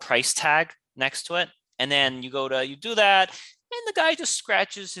there's no price tag next to it? And then you do that, and the guy just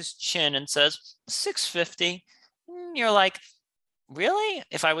scratches his chin and says, $6.50. And you're like, Really?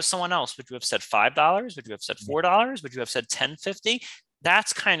 If I was someone else, would you have said $5? Would you have said $4? Would you have said 10.50?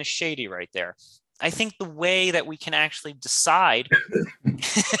 That's kind of shady right there. I think the way that we can actually decide,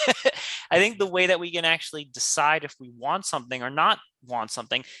 I think the way that we can actually decide if we want something or not want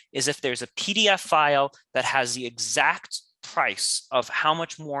something is if there's a PDF file that has the exact price of how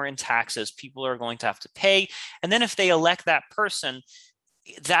much more in taxes people are going to have to pay. And then if they elect that person,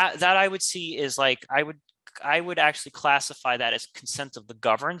 that I would see is like I would actually classify that as consent of the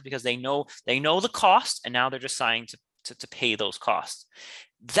governed because they know the cost and now they're deciding to pay those costs.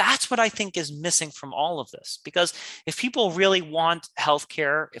 That's what I think is missing from all of this. Because if people really want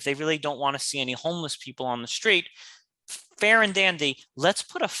healthcare, if they really don't want to see any homeless people on the street, fair and dandy, let's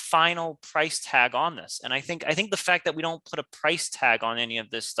put a final price tag on this. And I think the fact that we don't put a price tag on any of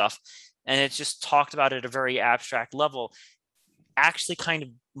this stuff and it's just talked about at a very abstract level actually kind of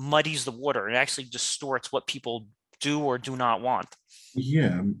muddies the water. It actually distorts what people do or do not want.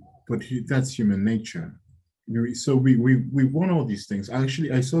 Yeah, but that's human nature. So we want all these things.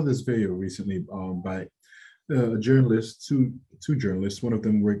 Actually, I saw this video recently by a journalist, two journalists. One of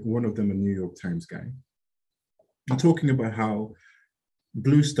them a New York Times guy, talking about how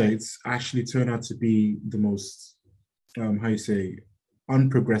blue states actually turn out to be the most how you say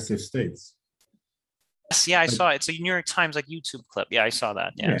unprogressive states. Yeah, I saw it. It's a New York Times like YouTube clip. Yeah, I saw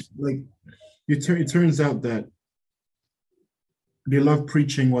that. Yeah, like it turns out that they love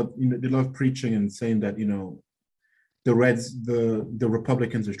preaching they love preaching and saying that the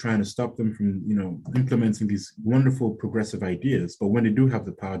Republicans are trying to stop them from implementing these wonderful progressive ideas, but when they do have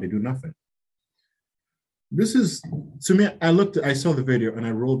the power, they do nothing. This is, to me, I saw the video and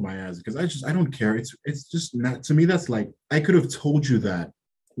I rolled my eyes because I don't care. It's just not, to me, that's like, I could have told you that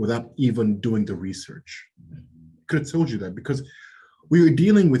without even doing the research. Could have told you that because what you're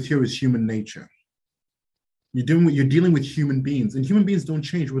dealing with here is human nature. You're dealing with human beings, and human beings don't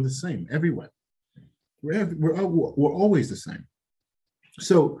change. We're the same everywhere. We're always the same.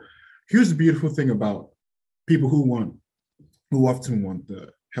 So here's the beautiful thing about people who often want the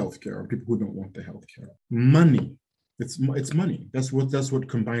healthcare, or people who don't want the healthcare. Money. It's money. That's what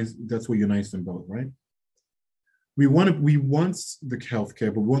combines. That's what unites them both, right? We want the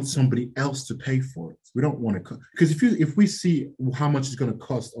healthcare, but we want somebody else to pay for it. We don't want to, because if we see how much it's going to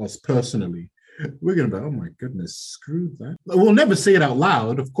cost us personally, we're going to be, oh my goodness, screw that. We'll never say it out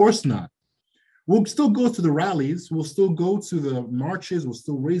loud. Of course not. We'll still go to the rallies. We'll still go to the marches. We'll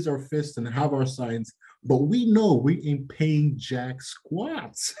still raise our fists and have our signs. But we know we ain't paying jack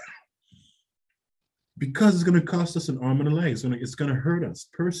squats because it's going to cost us an arm and a leg. It's going to hurt us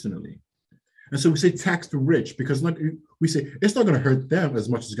personally. And so we say tax the rich because we say it's not going to hurt them as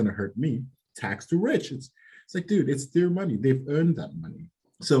much as it's going to hurt me. Tax the rich. It's like, dude, it's their money. They've earned that money.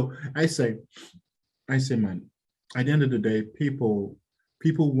 So I say, man, at the end of the day, people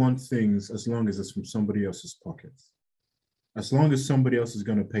want things as long as it's from somebody else's pockets. As long as somebody else is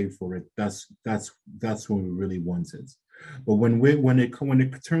going to pay for it, that's when we really want it. But when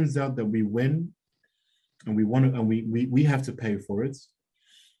it turns out that we win, and we have to pay for it,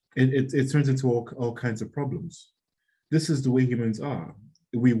 it turns into all kinds of problems. This is the way humans are.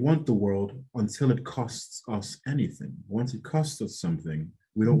 We want the world until it costs us anything. Once it costs us something,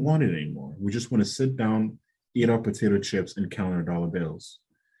 we don't want it anymore. We just want to sit down, eat our potato chips, and count our dollar bills.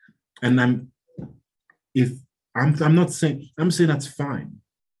 And I'm saying that's fine.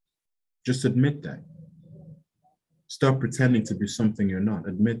 Just admit that. Stop pretending to be something you're not.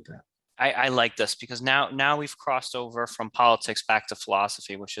 Admit that. I like this because now we've crossed over from politics back to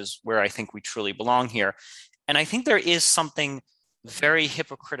philosophy, which is where I think we truly belong here. And I think there is something very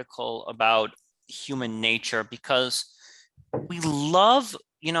hypocritical about human nature because we love,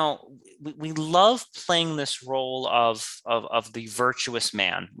 we love playing this role of the virtuous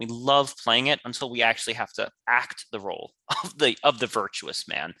man. We love playing it until we actually have to act the role of the virtuous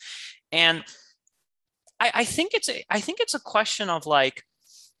man. And I think it's a question of like,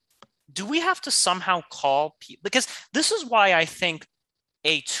 do we have to somehow call people? Because this is why I think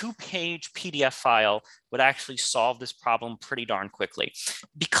a 2-page PDF file would actually solve this problem pretty darn quickly,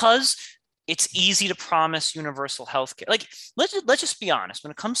 because it's easy to promise universal health care. Like, let's just be honest.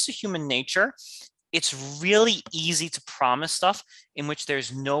 When it comes to human nature, it's really easy to promise stuff in which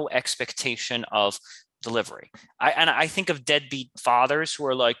there's no expectation of delivery. I think of deadbeat fathers who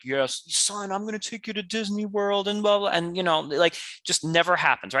are like, yes, son, I'm going to take you to Disney World and blah, blah, and like just never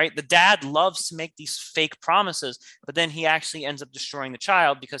happens, right? The dad loves to make these fake promises, but then he actually ends up destroying the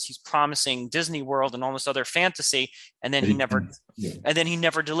child because he's promising Disney World and all this other fantasy, and then he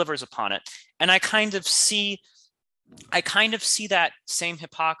never delivers upon it. And I kind of see that same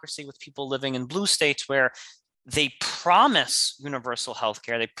hypocrisy with people living in blue states where they promise universal health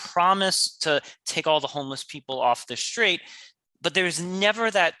care. They promise to take all the homeless people off the street, but there's never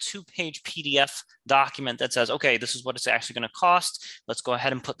that 2-page PDF document that says, okay, this is what it's actually going to cost. Let's go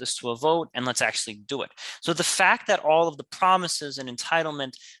ahead and put this to a vote and let's actually do it. So the fact that all of the promises and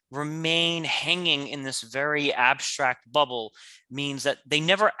entitlement remain hanging in this very abstract bubble means that they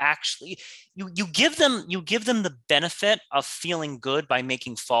never actually, you give them the benefit of feeling good by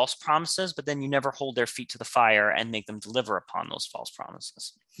making false promises, but then you never hold their feet to the fire and make them deliver upon those false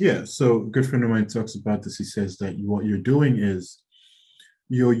promises. Yeah, so a good friend of mine talks about this. He says that what you're doing is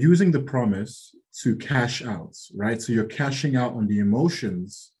you're using the promise to cash out, right? So you're cashing out on the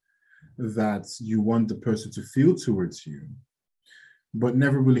emotions that you want the person to feel towards you, but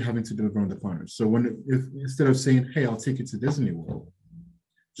never really having to deliver on the promise. So if instead of saying, hey, I'll take you to Disney World,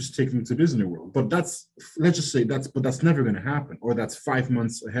 just take them to Disney World. But let's just say that's never going to happen, or that's 5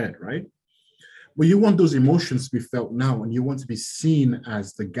 months ahead, right? But you want those emotions to be felt now, and you want to be seen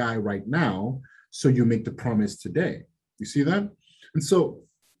as the guy right now. So you make the promise today. You see that? And so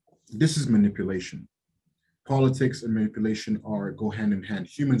this is manipulation. Politics and manipulation go hand in hand.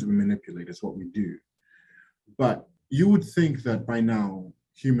 Humans, we manipulate, is what we do. But you would we'd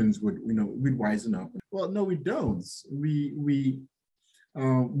wisen up. Well, no, we don't.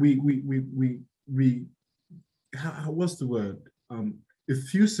 What's the word?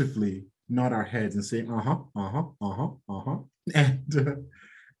 Effusively nod our heads and say,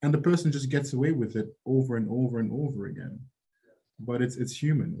 and the person just gets away with it over and over and over again. But it's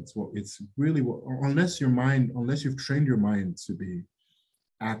human. It's really what, unless you've trained your mind to be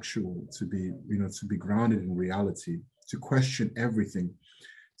actual, to be grounded in reality, to question everything.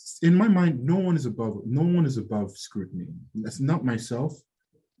 In my mind, no one is above scrutiny. That's not myself,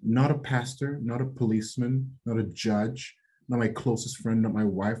 not a pastor, not a policeman, not a judge, not my closest friend, not my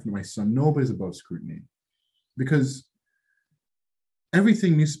wife, not my son. Nobody's above scrutiny, because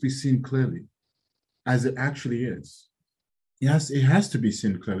everything needs to be seen clearly as it actually is. Yes, it has to be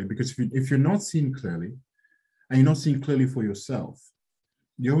seen clearly, because if you're not seen clearly, and you're not seeing clearly for yourself,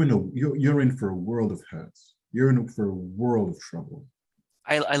 you're in for a world of hurts. You're in for a world of trouble.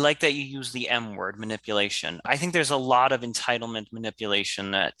 I like that you use the M word, manipulation. I think there's a lot of entitlement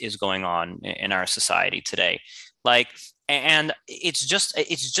manipulation that is going on in our society today. And it's just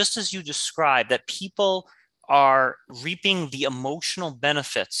as you described, that people are reaping the emotional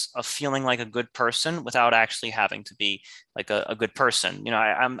benefits of feeling like a good person without actually having to be like a good person.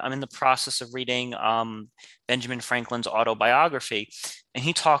 I'm in the process of reading Benjamin Franklin's autobiography, and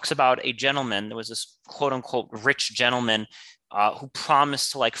he talks about a gentleman. There was this quote unquote rich gentleman who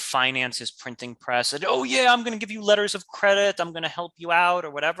promised to finance his printing press. Said, oh yeah, I'm going to give you letters of credit. I'm going to help you out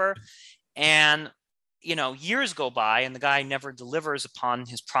or whatever. And years go by and the guy never delivers upon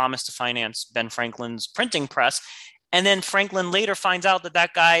his promise to finance Ben Franklin's printing press. And then Franklin later finds out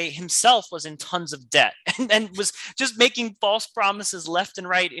that guy himself was in tons of debt and was just making false promises left and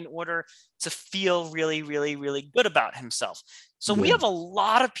right in order to feel really, really, really good about himself. So we have a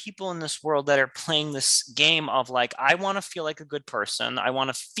lot of people in this world that are playing this game of I want to feel like a good person. I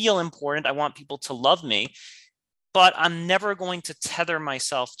want to feel important. I want people to love me, but I'm never going to tether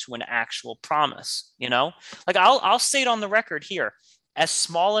myself to an actual promise. I'll say it on the record here. As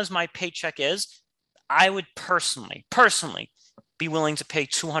small as my paycheck is, I would personally be willing to pay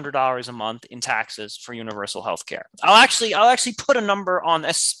 $200 a month in taxes for universal health care. I'll actually put a number on,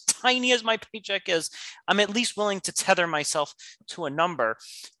 as tiny as my paycheck is. I'm at least willing to tether myself to a number,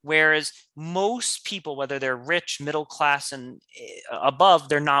 whereas most people, whether they're rich, middle class, and above,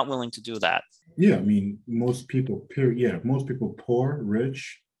 they're not willing to do that. Yeah, I mean, most people, poor,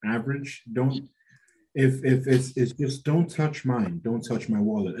 rich, average, don't. If it's just don't touch mine, don't touch my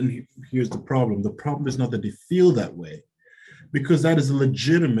wallet. And here's the problem. The problem is not that they feel that way, because that is a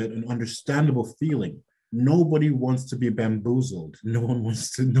legitimate and understandable feeling. Nobody wants to be bamboozled. No one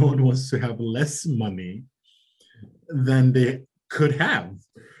wants to have less money than they could have.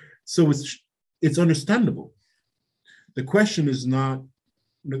 So it's understandable. The question is,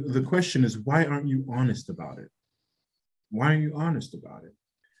 why aren't you honest about it? Why are you honest about it?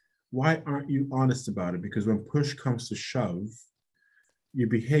 Why aren't you honest about it? Because when push comes to shove, you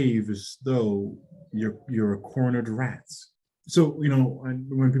behave as though you're a cornered rat. So,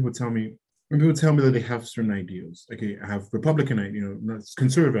 when people tell me that they have certain ideals, okay, I have Republican,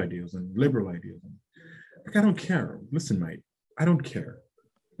 conservative ideals and liberal ideals. I don't care. Listen, mate, I don't care.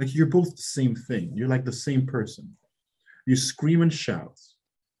 You're both the same thing. You're like the same person. You scream and shout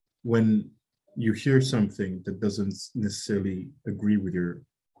when you hear something that doesn't necessarily agree with your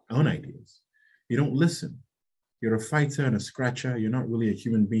own ideas. You don't listen. You're a fighter and a scratcher. You're not really a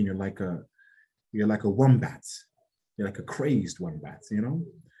human being. You're like a You're like a wombat. You're like a crazed wombat, you know?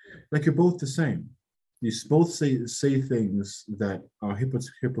 Like you're both the same. You both say things that are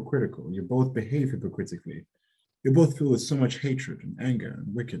hypocritical. You both behave hypocritically. You both feel with so much hatred and anger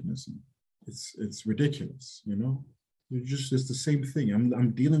and wickedness. And it's ridiculous, you know? It's the same thing.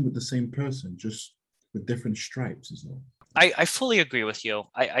 I'm dealing with the same person, just with different stripes as well. I fully agree with you.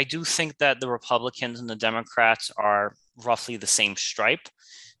 I do think that the Republicans and the Democrats are roughly the same stripe,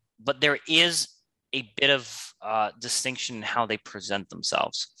 but there is a bit of distinction in how they present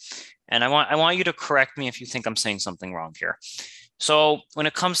themselves. And I want you to correct me if you think I'm saying something wrong here. So when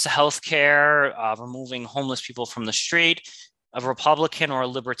it comes to healthcare, removing homeless people from the street, a Republican or a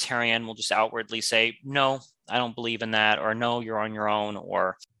libertarian will just outwardly say, no, I don't believe in that, or no, you're on your own,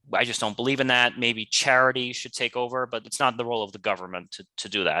 or I just don't believe in that. Maybe charity should take over, but it's not the role of the government to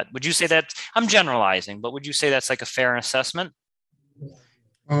do that. Would you say that, I'm generalizing, but would you say that's like a fair assessment?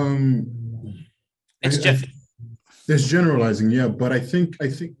 Um, It's I, just, There's generalizing, yeah, but I think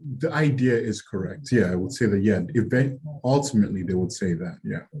the idea is correct. Yeah, I would say that. Yeah, ultimately they would say that.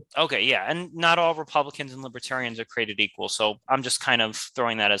 Yeah. okay, yeah. And not all Republicans and libertarians are created equal. So I'm just kind of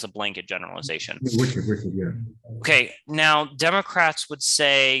throwing that as a blanket generalization. Wicked, wicked, yeah. Okay, now Democrats would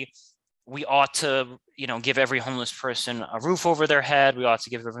say we ought to, give every homeless person a roof over their head. We ought to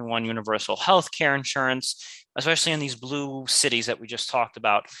give everyone universal health care insurance, especially in these blue cities that we just talked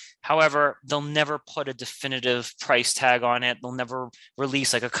about. However, they'll never put a definitive price tag on it. They'll never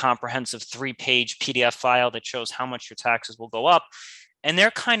release like a comprehensive 3-page PDF file that shows how much your taxes will go up. And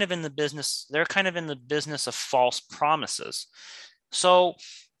they're kind of in the business of false promises. So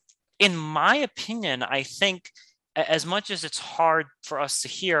in my opinion, I think as much as it's hard for us to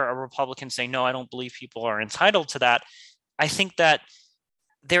hear a Republican say, no, I don't believe people are entitled to that, I think that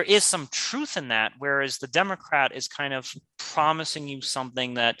there is some truth in that, whereas the Democrat is kind of promising you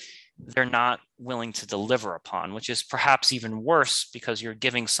something that they're not willing to deliver upon, which is perhaps even worse because you're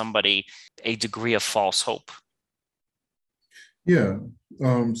giving somebody a degree of false hope. Yeah.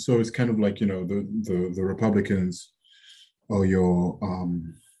 So it's kind of like, the Republicans or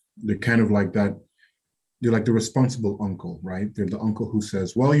they're kind of like that. They're like the responsible uncle, right? They're the uncle who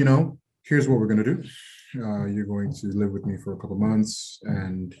says, well, here's what we're going to do. You're going to live with me for a couple months,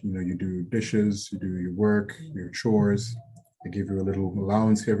 and you do dishes, you do your work, your chores. I give you a little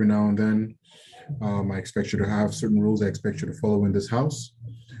allowance every now and then. I expect you to have certain rules I expect you to follow in this house,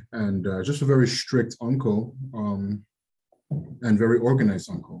 and just a very strict uncle, and very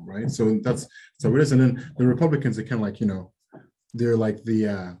organized uncle, right? So so it is. And then the Republicans are kind of like, they're like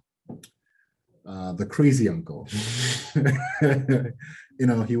the crazy uncle.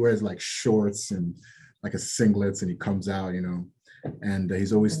 He wears like shorts and like a singlets, and he comes out, and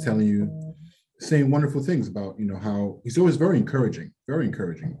he's always telling you, saying wonderful things about, how he's always very encouraging, very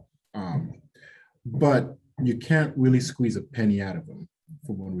encouraging. But you can't really squeeze a penny out of him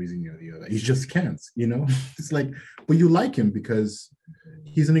for one reason or the other. You just can't, It's like, but you like him because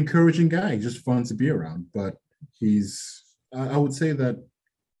he's an encouraging guy. He's just fun to be around. But I would say that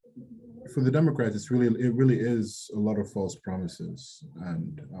for the Democrats, it really is a lot of false promises,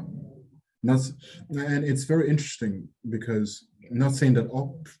 and it's very interesting because I'm not saying that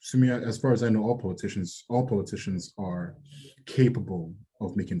to me, as far as I know, all politicians are capable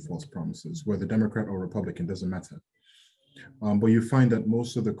of making false promises, whether Democrat or Republican, doesn't matter. But you find that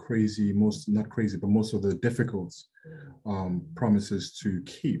most of the difficult promises to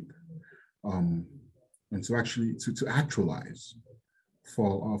keep, and to actualize,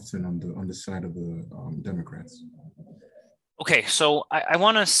 fall often on the side of the Democrats. Okay, so I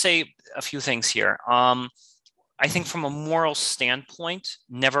want to say a few things here. I think from a moral standpoint,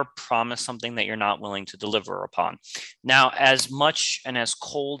 never promise something that you're not willing to deliver upon. Now, as much and as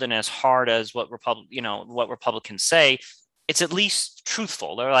cold and as hard as what Republicans say, it's at least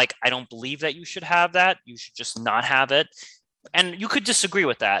truthful. They're like, I don't believe that you should have that. You should just not have it. And you could disagree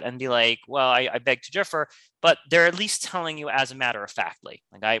with that and be like, well, I beg to differ, but they're at least telling you as a matter of factly,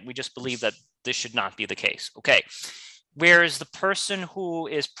 we just believe that this should not be the case. Okay. Whereas the person who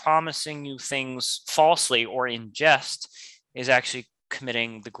is promising you things falsely or in jest is actually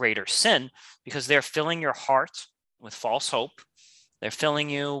committing the greater sin, because they're filling your heart with false hope. They're filling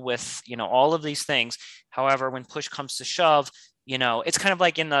you with, all of these things. However, when push comes to shove, it's kind of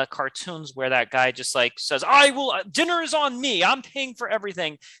like in the cartoons where that guy just like says, dinner is on me. I'm paying for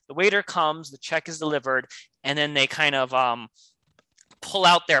everything. The waiter comes, the check is delivered, and then they kind of pull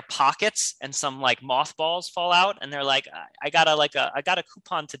out their pockets and some like mothballs fall out, and they're like, I got a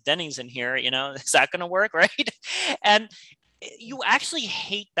coupon to Denny's in here, is that going to work? Right. And you actually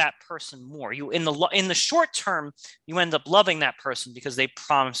hate that person more. You in the short term, you end up loving that person because they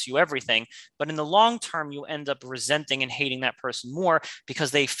promise you everything. But in the long term, you end up resenting and hating that person more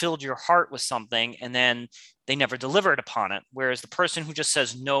because they filled your heart with something and then they never delivered upon it. Whereas the person who just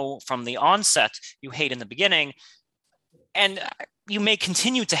says no from the onset, you hate in the beginning, and you may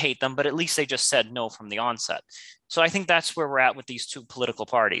continue to hate them, but at least they just said no from the onset. So I think that's where we're at with these two political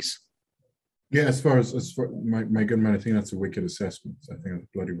parties. Yeah, as far my good man, I think that's a wicked assessment. I think that's a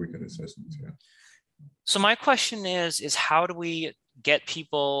bloody wicked assessment. Yeah. So my question is how do we get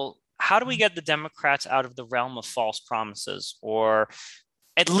the Democrats out of the realm of false promises, or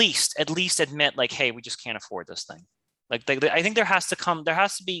at least admit like, hey, we just can't afford this thing. Like I think there has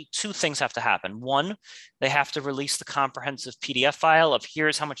to be two things have to happen. One, they have to release the comprehensive PDF file of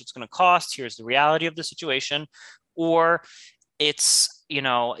here's how much it's going to cost, here's the reality of the situation, or it's,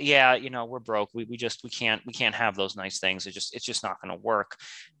 we're broke. We can't have those nice things. It's just not going to work.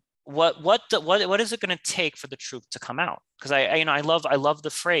 What is it going to take for the truth to come out? Because I love the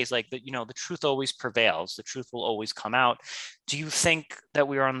phrase, like the truth always prevails. The truth will always come out. Do you think that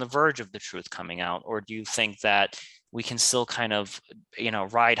we are on the verge of the truth coming out, or do you think that we can still kind of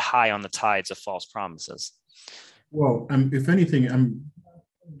ride high on the tides of false promises? Well, if anything,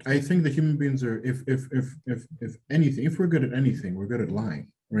 I think that human beings are, if anything, if we're good at anything, we're good at lying.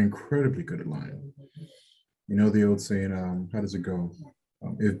 We're incredibly good at lying. You know the old saying, how does it go?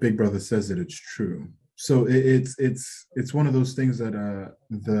 If Big Brother says it, it's true. So it's one of those things that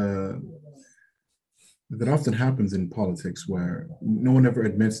that often happens in politics, where no one ever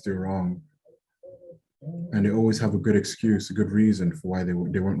admits they're wrong, and they always have a good excuse, a good reason for why they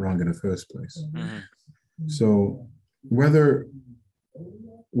weren't wrong in the first place. Mm-hmm. So whether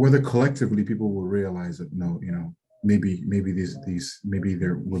collectively people will realize that no, maybe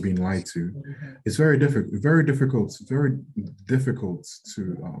we're being lied to. It's very difficult to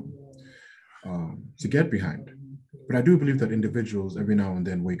get behind. But I do believe that individuals every now and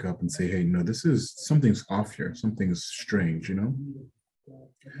then wake up and say, hey, no, something's off here, something's strange,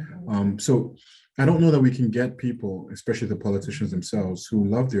 So I don't know that we can get people, especially the politicians themselves, who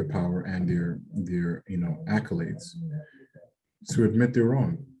love their power and their accolades, to admit they're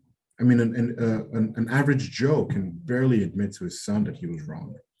wrong. I mean, an average Joe can barely admit to his son that he was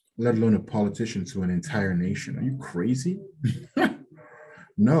wrong, let alone a politician to an entire nation. Are you crazy?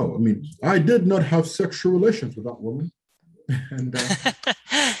 No, I mean, I did not have sexual relations with that woman. And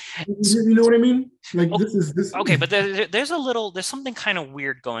you know what I mean? Like, this. Okay, but there's something kind of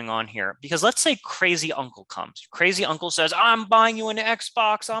weird going on here, because let's say Crazy Uncle comes. Crazy Uncle says, I'm buying you an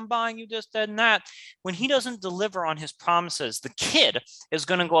Xbox, I'm buying you this, that, and that. When he doesn't deliver on his promises, the kid is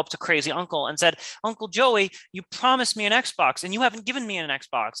going to go up to Crazy Uncle and said, Uncle Joey, you promised me an Xbox and you haven't given me an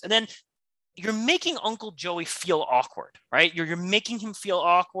Xbox. And then you're making Uncle Joey feel awkward, right? You're making him feel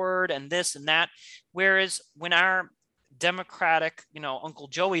awkward and this and that. Whereas when our Democratic, Uncle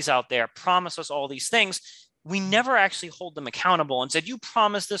Joey's out there promise us all these things, we never actually hold them accountable and said, you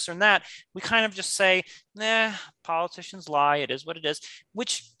promised this or that. We kind of just say, nah, politicians lie. It is what it is,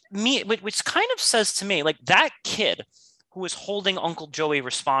 which kind of says to me, like, that kid who is holding Uncle Joey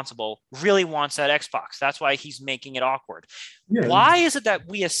responsible really wants that Xbox. That's why he's making it awkward. Yeah. Why is it that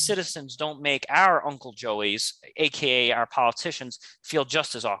we as citizens don't make our Uncle Joeys, AKA our politicians, feel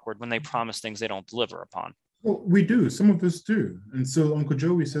just as awkward when they promise things they don't deliver upon? Well, we do. Some of us do. And so Uncle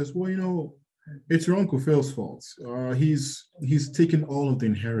Joey says, well, it's your Uncle Phil's fault. He's taken all of the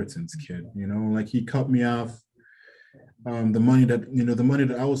inheritance, kid. Like, he cut me off. The money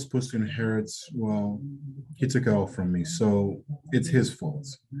that I was supposed to inherit, well, he took it all from me. So it's his fault.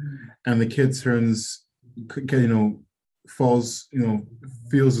 And the kid feels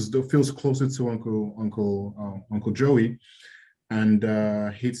closer to Uncle Joey, and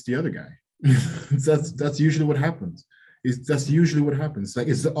hates the other guy. That's usually what happens. That's usually what happens. Like,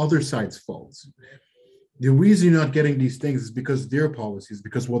 it's the other side's fault. The reason you're not getting these things is because their policies,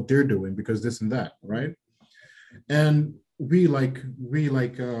 because what they're doing, because this and that, right? And we like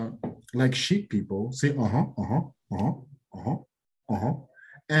sheep people say and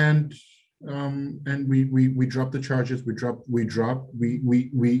we drop the charges. We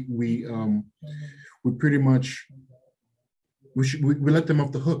pretty much we let them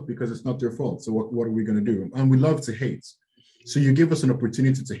off the hook because it's not their fault. So what are we going to do? And we love to hate. So you give us an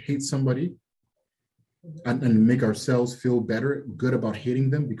opportunity to hate somebody and make ourselves feel good about hating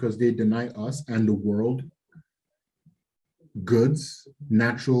them because they deny us and the world goods,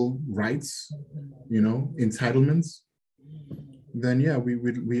 natural rights, entitlements. Then yeah,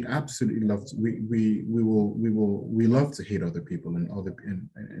 we'd absolutely love to. We love to hate other people and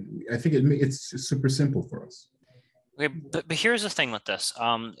I think it's super simple for us. Okay, but here's the thing with this.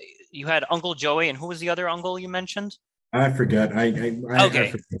 You had Uncle Joey, and who was the other uncle you mentioned? I forget. I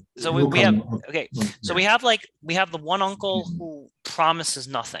Okay. forget. So We'll we have come. okay. So Yeah. we have the one uncle who promises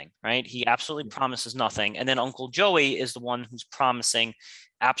nothing, right? He absolutely promises nothing. And then Uncle Joey is the one who's promising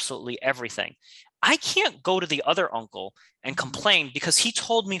absolutely everything. I can't go to the other uncle and complain because he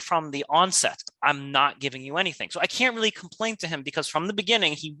told me from the onset, I'm not giving you anything. So I can't really complain to him because from the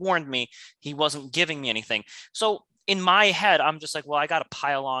beginning, he warned me he wasn't giving me anything. So in my head, I'm just like, well, I got to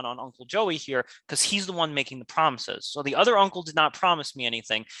pile on Uncle Joey here because he's the one making the promises. So the other uncle did not promise me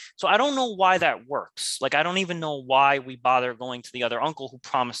anything. So I don't know why that works. Like, I don't even know why we bother going to the other uncle who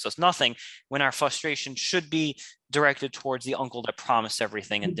promised us nothing when our frustration should be directed towards the uncle that promised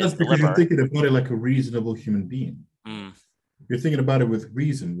everything and That's didn't because you're deliver. thinking about it like a reasonable human being. Mm. You're thinking about it with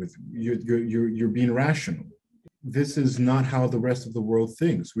reason. With you're being rational. This is not how the rest of the world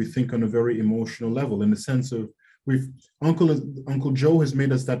thinks. We think on a very emotional level, in the sense of we've Uncle Joe has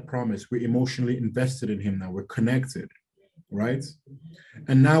made us that promise. We're emotionally invested in him now. We're connected, right?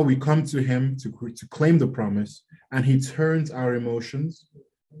 And now we come to him to claim the promise, and he turns our emotions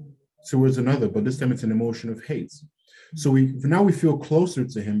towards another, but this time it's an emotion of hate. So we feel closer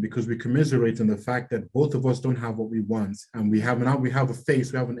to him because we commiserate in the fact that both of us don't have what we want, and we have a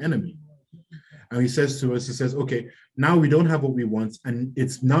face, we have an enemy. And he says to us, he says, okay, now we don't have what we want, and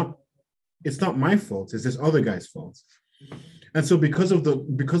it's not my fault, it's this other guy's fault. And so because of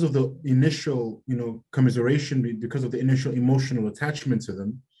the initial, commiseration, because of the initial emotional attachment to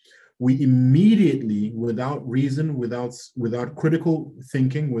them, we immediately, without reason, without critical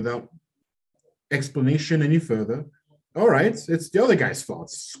thinking, without explanation any further, all right, it's the other guy's fault.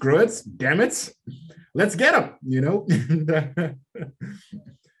 Screw it, damn it, let's get him.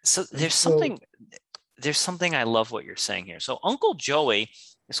 So there's something I love what you're saying here. So Uncle Joey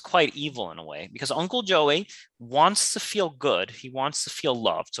is quite evil in a way because Uncle Joey wants to feel good. He wants to feel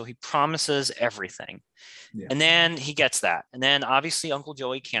loved. So he promises everything. Yeah. And then he gets that. And then obviously Uncle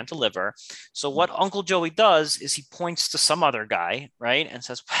Joey can't deliver. So what Uncle Joey does is he points to some other guy, right? And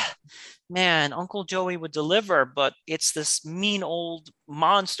says, man, Uncle Joey would deliver, but it's this mean old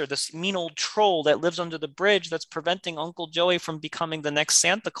monster, this mean old troll that lives under the bridge that's preventing Uncle Joey from becoming the next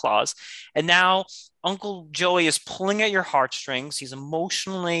Santa Claus. And now Uncle Joey is pulling at your heartstrings. He's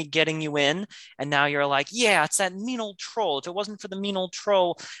emotionally getting you in. And now you're like, yeah, it's that mean old troll. If it wasn't for the mean old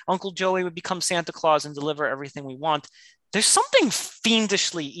troll, Uncle Joey would become Santa Claus and deliver everything we want. There's something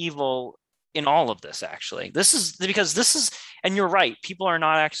fiendishly evil in all of this, actually. This is, and you're right, people are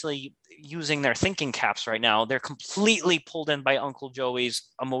not actually using their thinking caps right now. They're completely pulled in by Uncle Joey's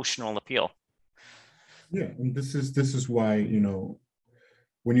emotional appeal. Yeah, and this is why,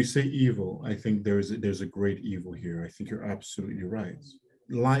 when you say evil, I think there's a great evil here. I think you're absolutely right.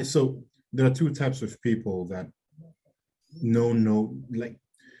 So there are two types of people that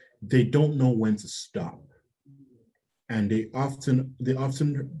they don't know when to stop, and they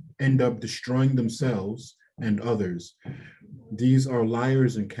often end up destroying themselves and others. These are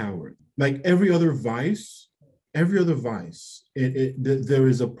liars and cowards. Like every other vice, there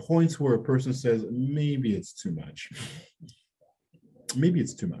is a point where a person says, maybe it's too much. Maybe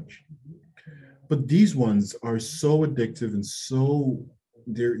it's too much. But these ones are so addictive and so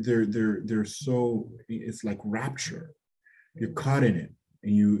they're so, it's like rapture. You're caught in it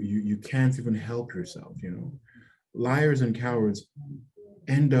and you can't even help yourself, Liars and cowards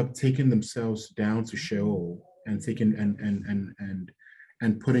end up taking themselves down to Sheol and taking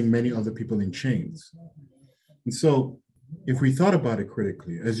and putting many other people in chains. And so if we thought about it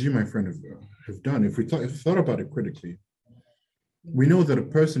critically, as you, my friend, have done, if we thought about it critically, we know that a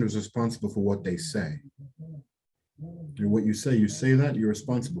person is responsible for what they say. And what you say that, you're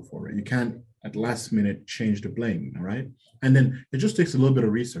responsible for it. You can't at last minute change the blame, all right? And then it just takes a little bit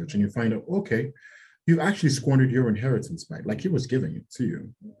of research and you find out, okay, you've actually squandered your inheritance back, like he was giving it to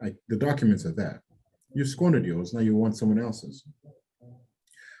you. Like the documents are there. You squandered yours, now you want someone else's.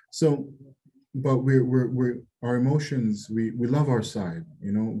 So, but we're our emotions, we love our side,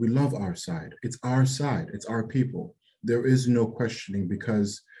 we love our side. It's our side, it's our people. There is no questioning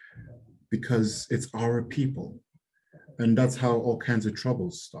because it's our people. And that's how all kinds of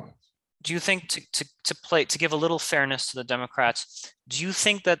troubles start. Do you think to give a little fairness to the Democrats, do you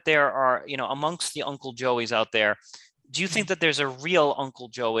think that there are, amongst the Uncle Joeys out there, do you think that there's a real Uncle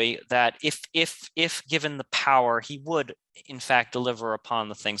Joey that if given the power, he would in fact deliver upon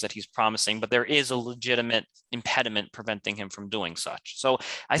the things that he's promising, but there is a legitimate impediment preventing him from doing such. So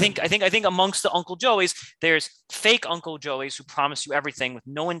I think amongst the Uncle Joeys, there's fake Uncle Joeys who promise you everything with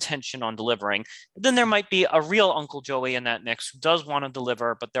no intention on delivering. Then there might be a real Uncle Joey in that mix who does want to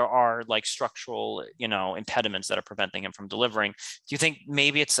deliver, but there are like structural, impediments that are preventing him from delivering. Do you think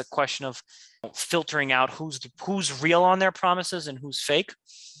maybe it's a question of filtering out who's real on their promises and who's fake?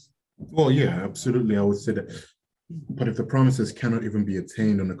 Well, yeah, absolutely. I would say that. But if the promises cannot even be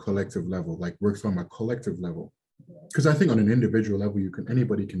attained on a collective level, like we're talking about collective level, because I think on an individual level,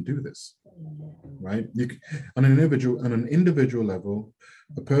 anybody can do this, right? On an individual level,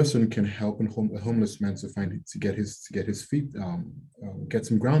 a person can help a homeless man to get his feet, get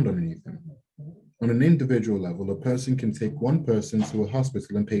some ground underneath him. On an individual level, a person can take one person to a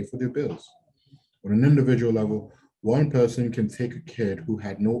hospital and pay for their bills. On an individual level, one person can take a kid who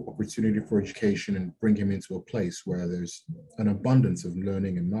had no opportunity for education and bring him into a place where there's an abundance of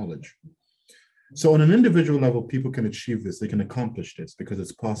learning and knowledge. So on an individual level, people can achieve this. They can accomplish this because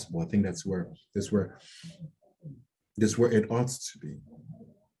it's possible. I think that's where it ought to be.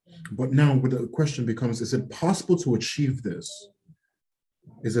 But now the question becomes, is it possible to achieve this?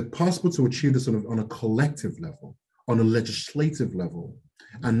 Is it possible to achieve this on a collective level, on a legislative level,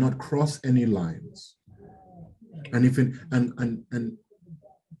 and not cross any lines? And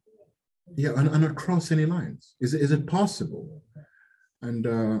not cross any lines. Is it possible? And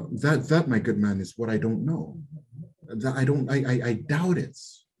that, my good man, is what I don't know. I doubt it.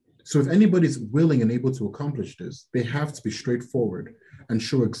 So if anybody's willing and able to accomplish this, they have to be straightforward and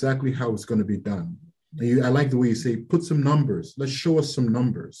show exactly how it's going to be done. I like the way you say, put some numbers. Let's show us some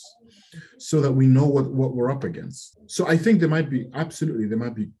numbers so that we know what we're up against. So I think there might be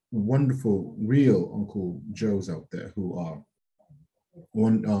wonderful, real Uncle Joes out there who are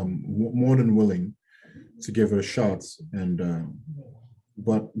more than willing to give it a shot,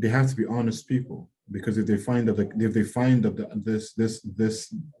 but they have to be honest people, because if they find that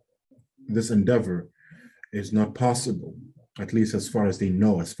this endeavor is not possible, at least as far as they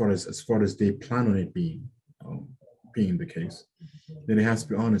know, as far as they plan on it being the case, then they have to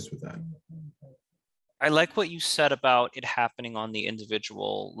be honest with that. I like what you said about it happening on the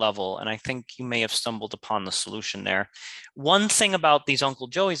individual level, and I think you may have stumbled upon the solution there. One thing about these Uncle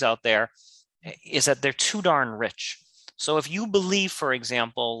Joeys out there is that they're too darn rich. So if you believe, for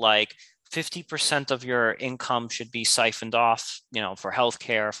example, like 50% of your income should be siphoned off, for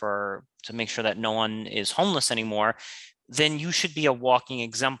healthcare, to make sure that no one is homeless anymore, then you should be a walking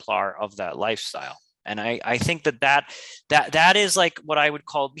exemplar of that lifestyle. And I think that is like what I would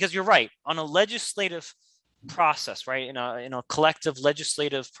call, because you're right, on a legislative process, right? In a collective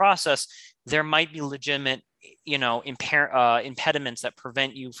legislative process, there might be legitimate, impediments that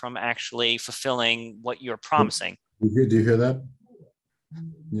prevent you from actually fulfilling what you're promising. Do you hear that?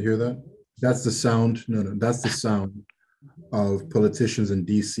 You hear that? That's the sound. No, that's the sound of politicians in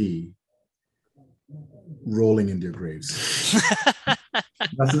DC rolling in their graves.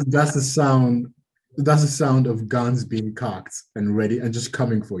 That's the sound. That's the sound of guns being cocked and ready and just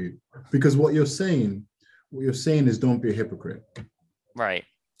coming for you. Because what you're saying is, don't be a hypocrite. Right.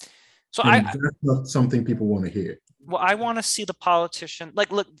 So that's not something people want to hear. Well, I want to see the politician,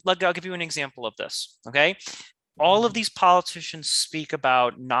 look, I'll give you an example of this. Okay. All of these politicians speak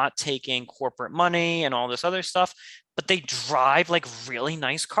about not taking corporate money and all this other stuff, but they drive like really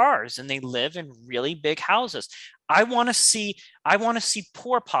nice cars and they live in really big houses. I want to see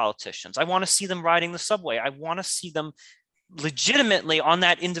poor politicians. I want to see them riding the subway. I want to see them legitimately on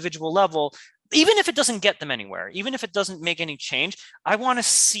that individual level, even if it doesn't get them anywhere, even if it doesn't make any change. I want to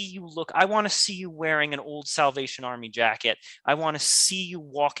see you wearing an old Salvation Army jacket. I want to see you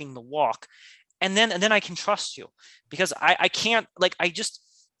walking the walk. And then I can trust you, because I can't,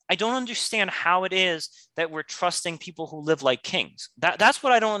 I don't understand how it is that we're trusting people who live like kings. That's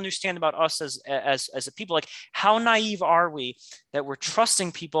what I don't understand about us as a people. Like, how naive are we that we're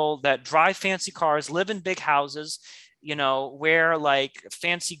trusting people that drive fancy cars, live in big houses, wear like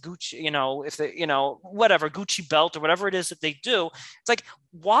fancy Gucci, if they, whatever, Gucci belt or whatever it is that they do. It's like,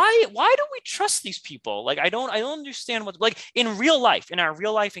 why do we trust these people? Like, I don't understand what, like, in our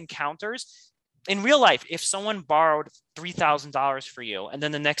real life encounters. In real life, if someone borrowed $3,000 for you, and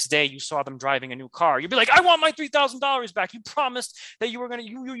then the next day you saw them driving a new car, you'd be like, I want my $3,000 back. You promised that you were going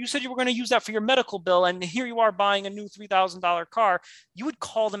to, you said you were going to use that for your medical bill. And here you are buying a new $3,000 car. You would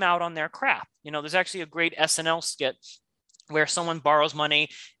call them out on their crap. There's actually a great SNL skit where someone borrows money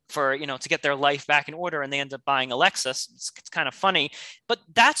for, to get their life back in order, and they end up buying a Lexus. It's kind of funny, but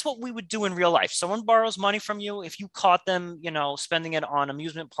that's what we would do in real life. Someone borrows money from you. If you caught them, spending it on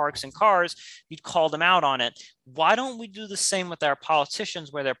amusement parks and cars, you'd call them out on it. Why don't we do the same with our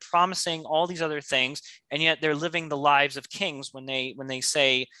politicians, where they're promising all these other things, and yet they're living the lives of kings when they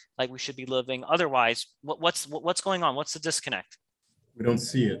say, like, we should be living otherwise? What's going on? What's the disconnect? We don't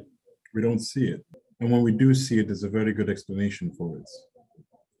see it. We don't see it. And when we do see it, there's a very good explanation for it.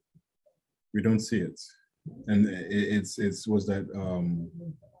 We don't see it. And it's was that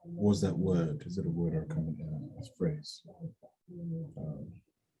word? Is it a word or a phrase?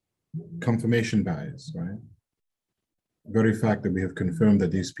 Confirmation bias, right? The very fact that we have confirmed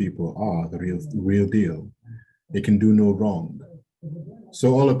that these people are the real deal, they can do no wrong.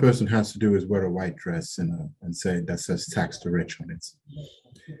 So all a person has to do is wear a white dress and say that says tax the rich on it.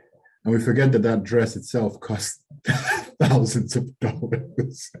 And we forget that dress itself costs thousands of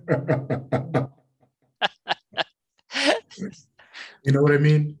dollars. You know what I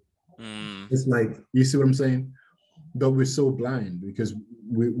mean? It's like, you see what I'm saying? But we're so blind because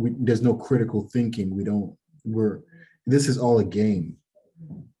we there's no critical thinking. This is all a game.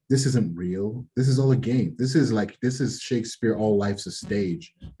 This isn't real. This is all a game. This is Shakespeare. All life's a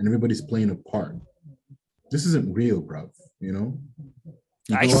stage, and everybody's playing a part. This isn't real, bro.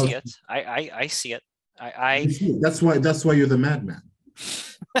 I see it. I see it. That's why you're the madman.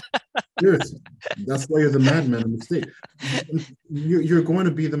 Seriously, that's why you're the madman on the stage. You're going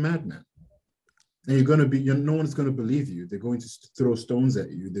to be the madman, and no one's going to believe you. They're going to throw stones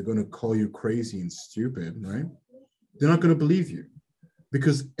at you. They're going to call you crazy and stupid, right? They're not going to believe you.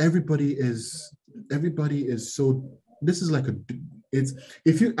 Because everybody is so, this is like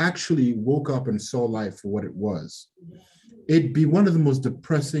if you actually woke up and saw life for what it was, it'd be one of the most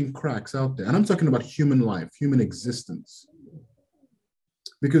depressing cracks out there. And I'm talking about human life, human existence.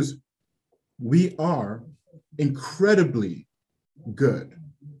 Because we are incredibly good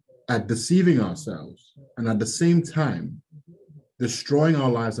at deceiving ourselves and at the same time destroying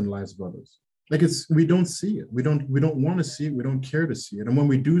our lives and lives of others. Like, we don't see it. We don't want to see it. We don't care to see it. And when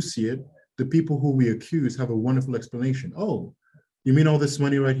we do see it, the people who we accuse have a wonderful explanation. Oh, you mean all this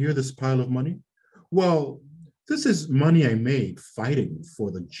money right here, this pile of money? Well, this is money I made fighting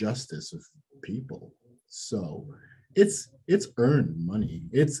for the justice of people. So it's earned money.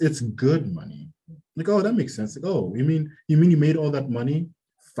 It's good money. Like, oh, that makes sense. Like, oh, you mean you made all that money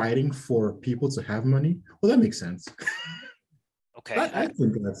fighting for people to have money? Well, that makes sense. Okay. I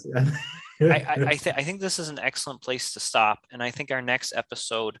think that's I think this is an excellent place to stop. And I think our next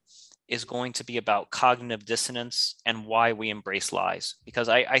episode is going to be about cognitive dissonance and why we embrace lies, because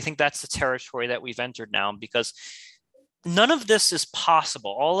I think that's the territory that we've entered now, because none of this is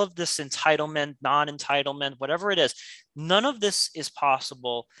possible. All of this entitlement, non-entitlement, whatever it is, none of this is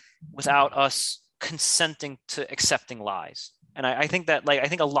possible without us consenting to accepting lies. And I think that, I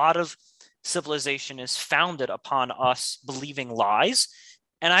think a lot of civilization is founded upon us believing lies.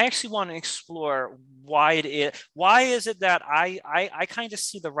 And I actually want to explore why it is. Why is it that I kind of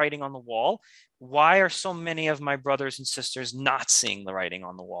see the writing on the wall? Why are so many of my brothers and sisters not seeing the writing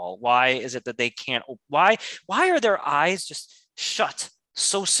on the wall? Why is it that they can't? Why are their eyes just shut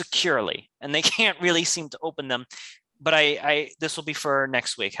so securely and they can't really seem to open them? But this will be for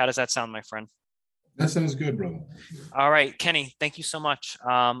next week. How does that sound, my friend? That sounds good, brother. All right, Kenny, thank you so much.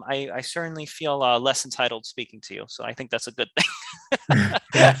 I certainly feel less entitled speaking to you, so I think that's a good thing.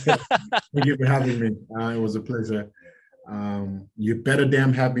 Thank you for having me. It was a pleasure. You better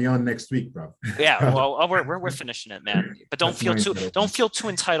damn have me on next week, bro. Yeah, well, we're finishing it, man. But don't feel too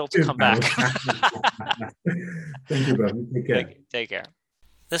entitled to come back. Thank you, brother. Take care. Take care.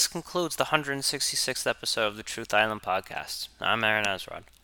 This concludes the 166th episode of the Truth Island podcast. I'm Aaron Azrod.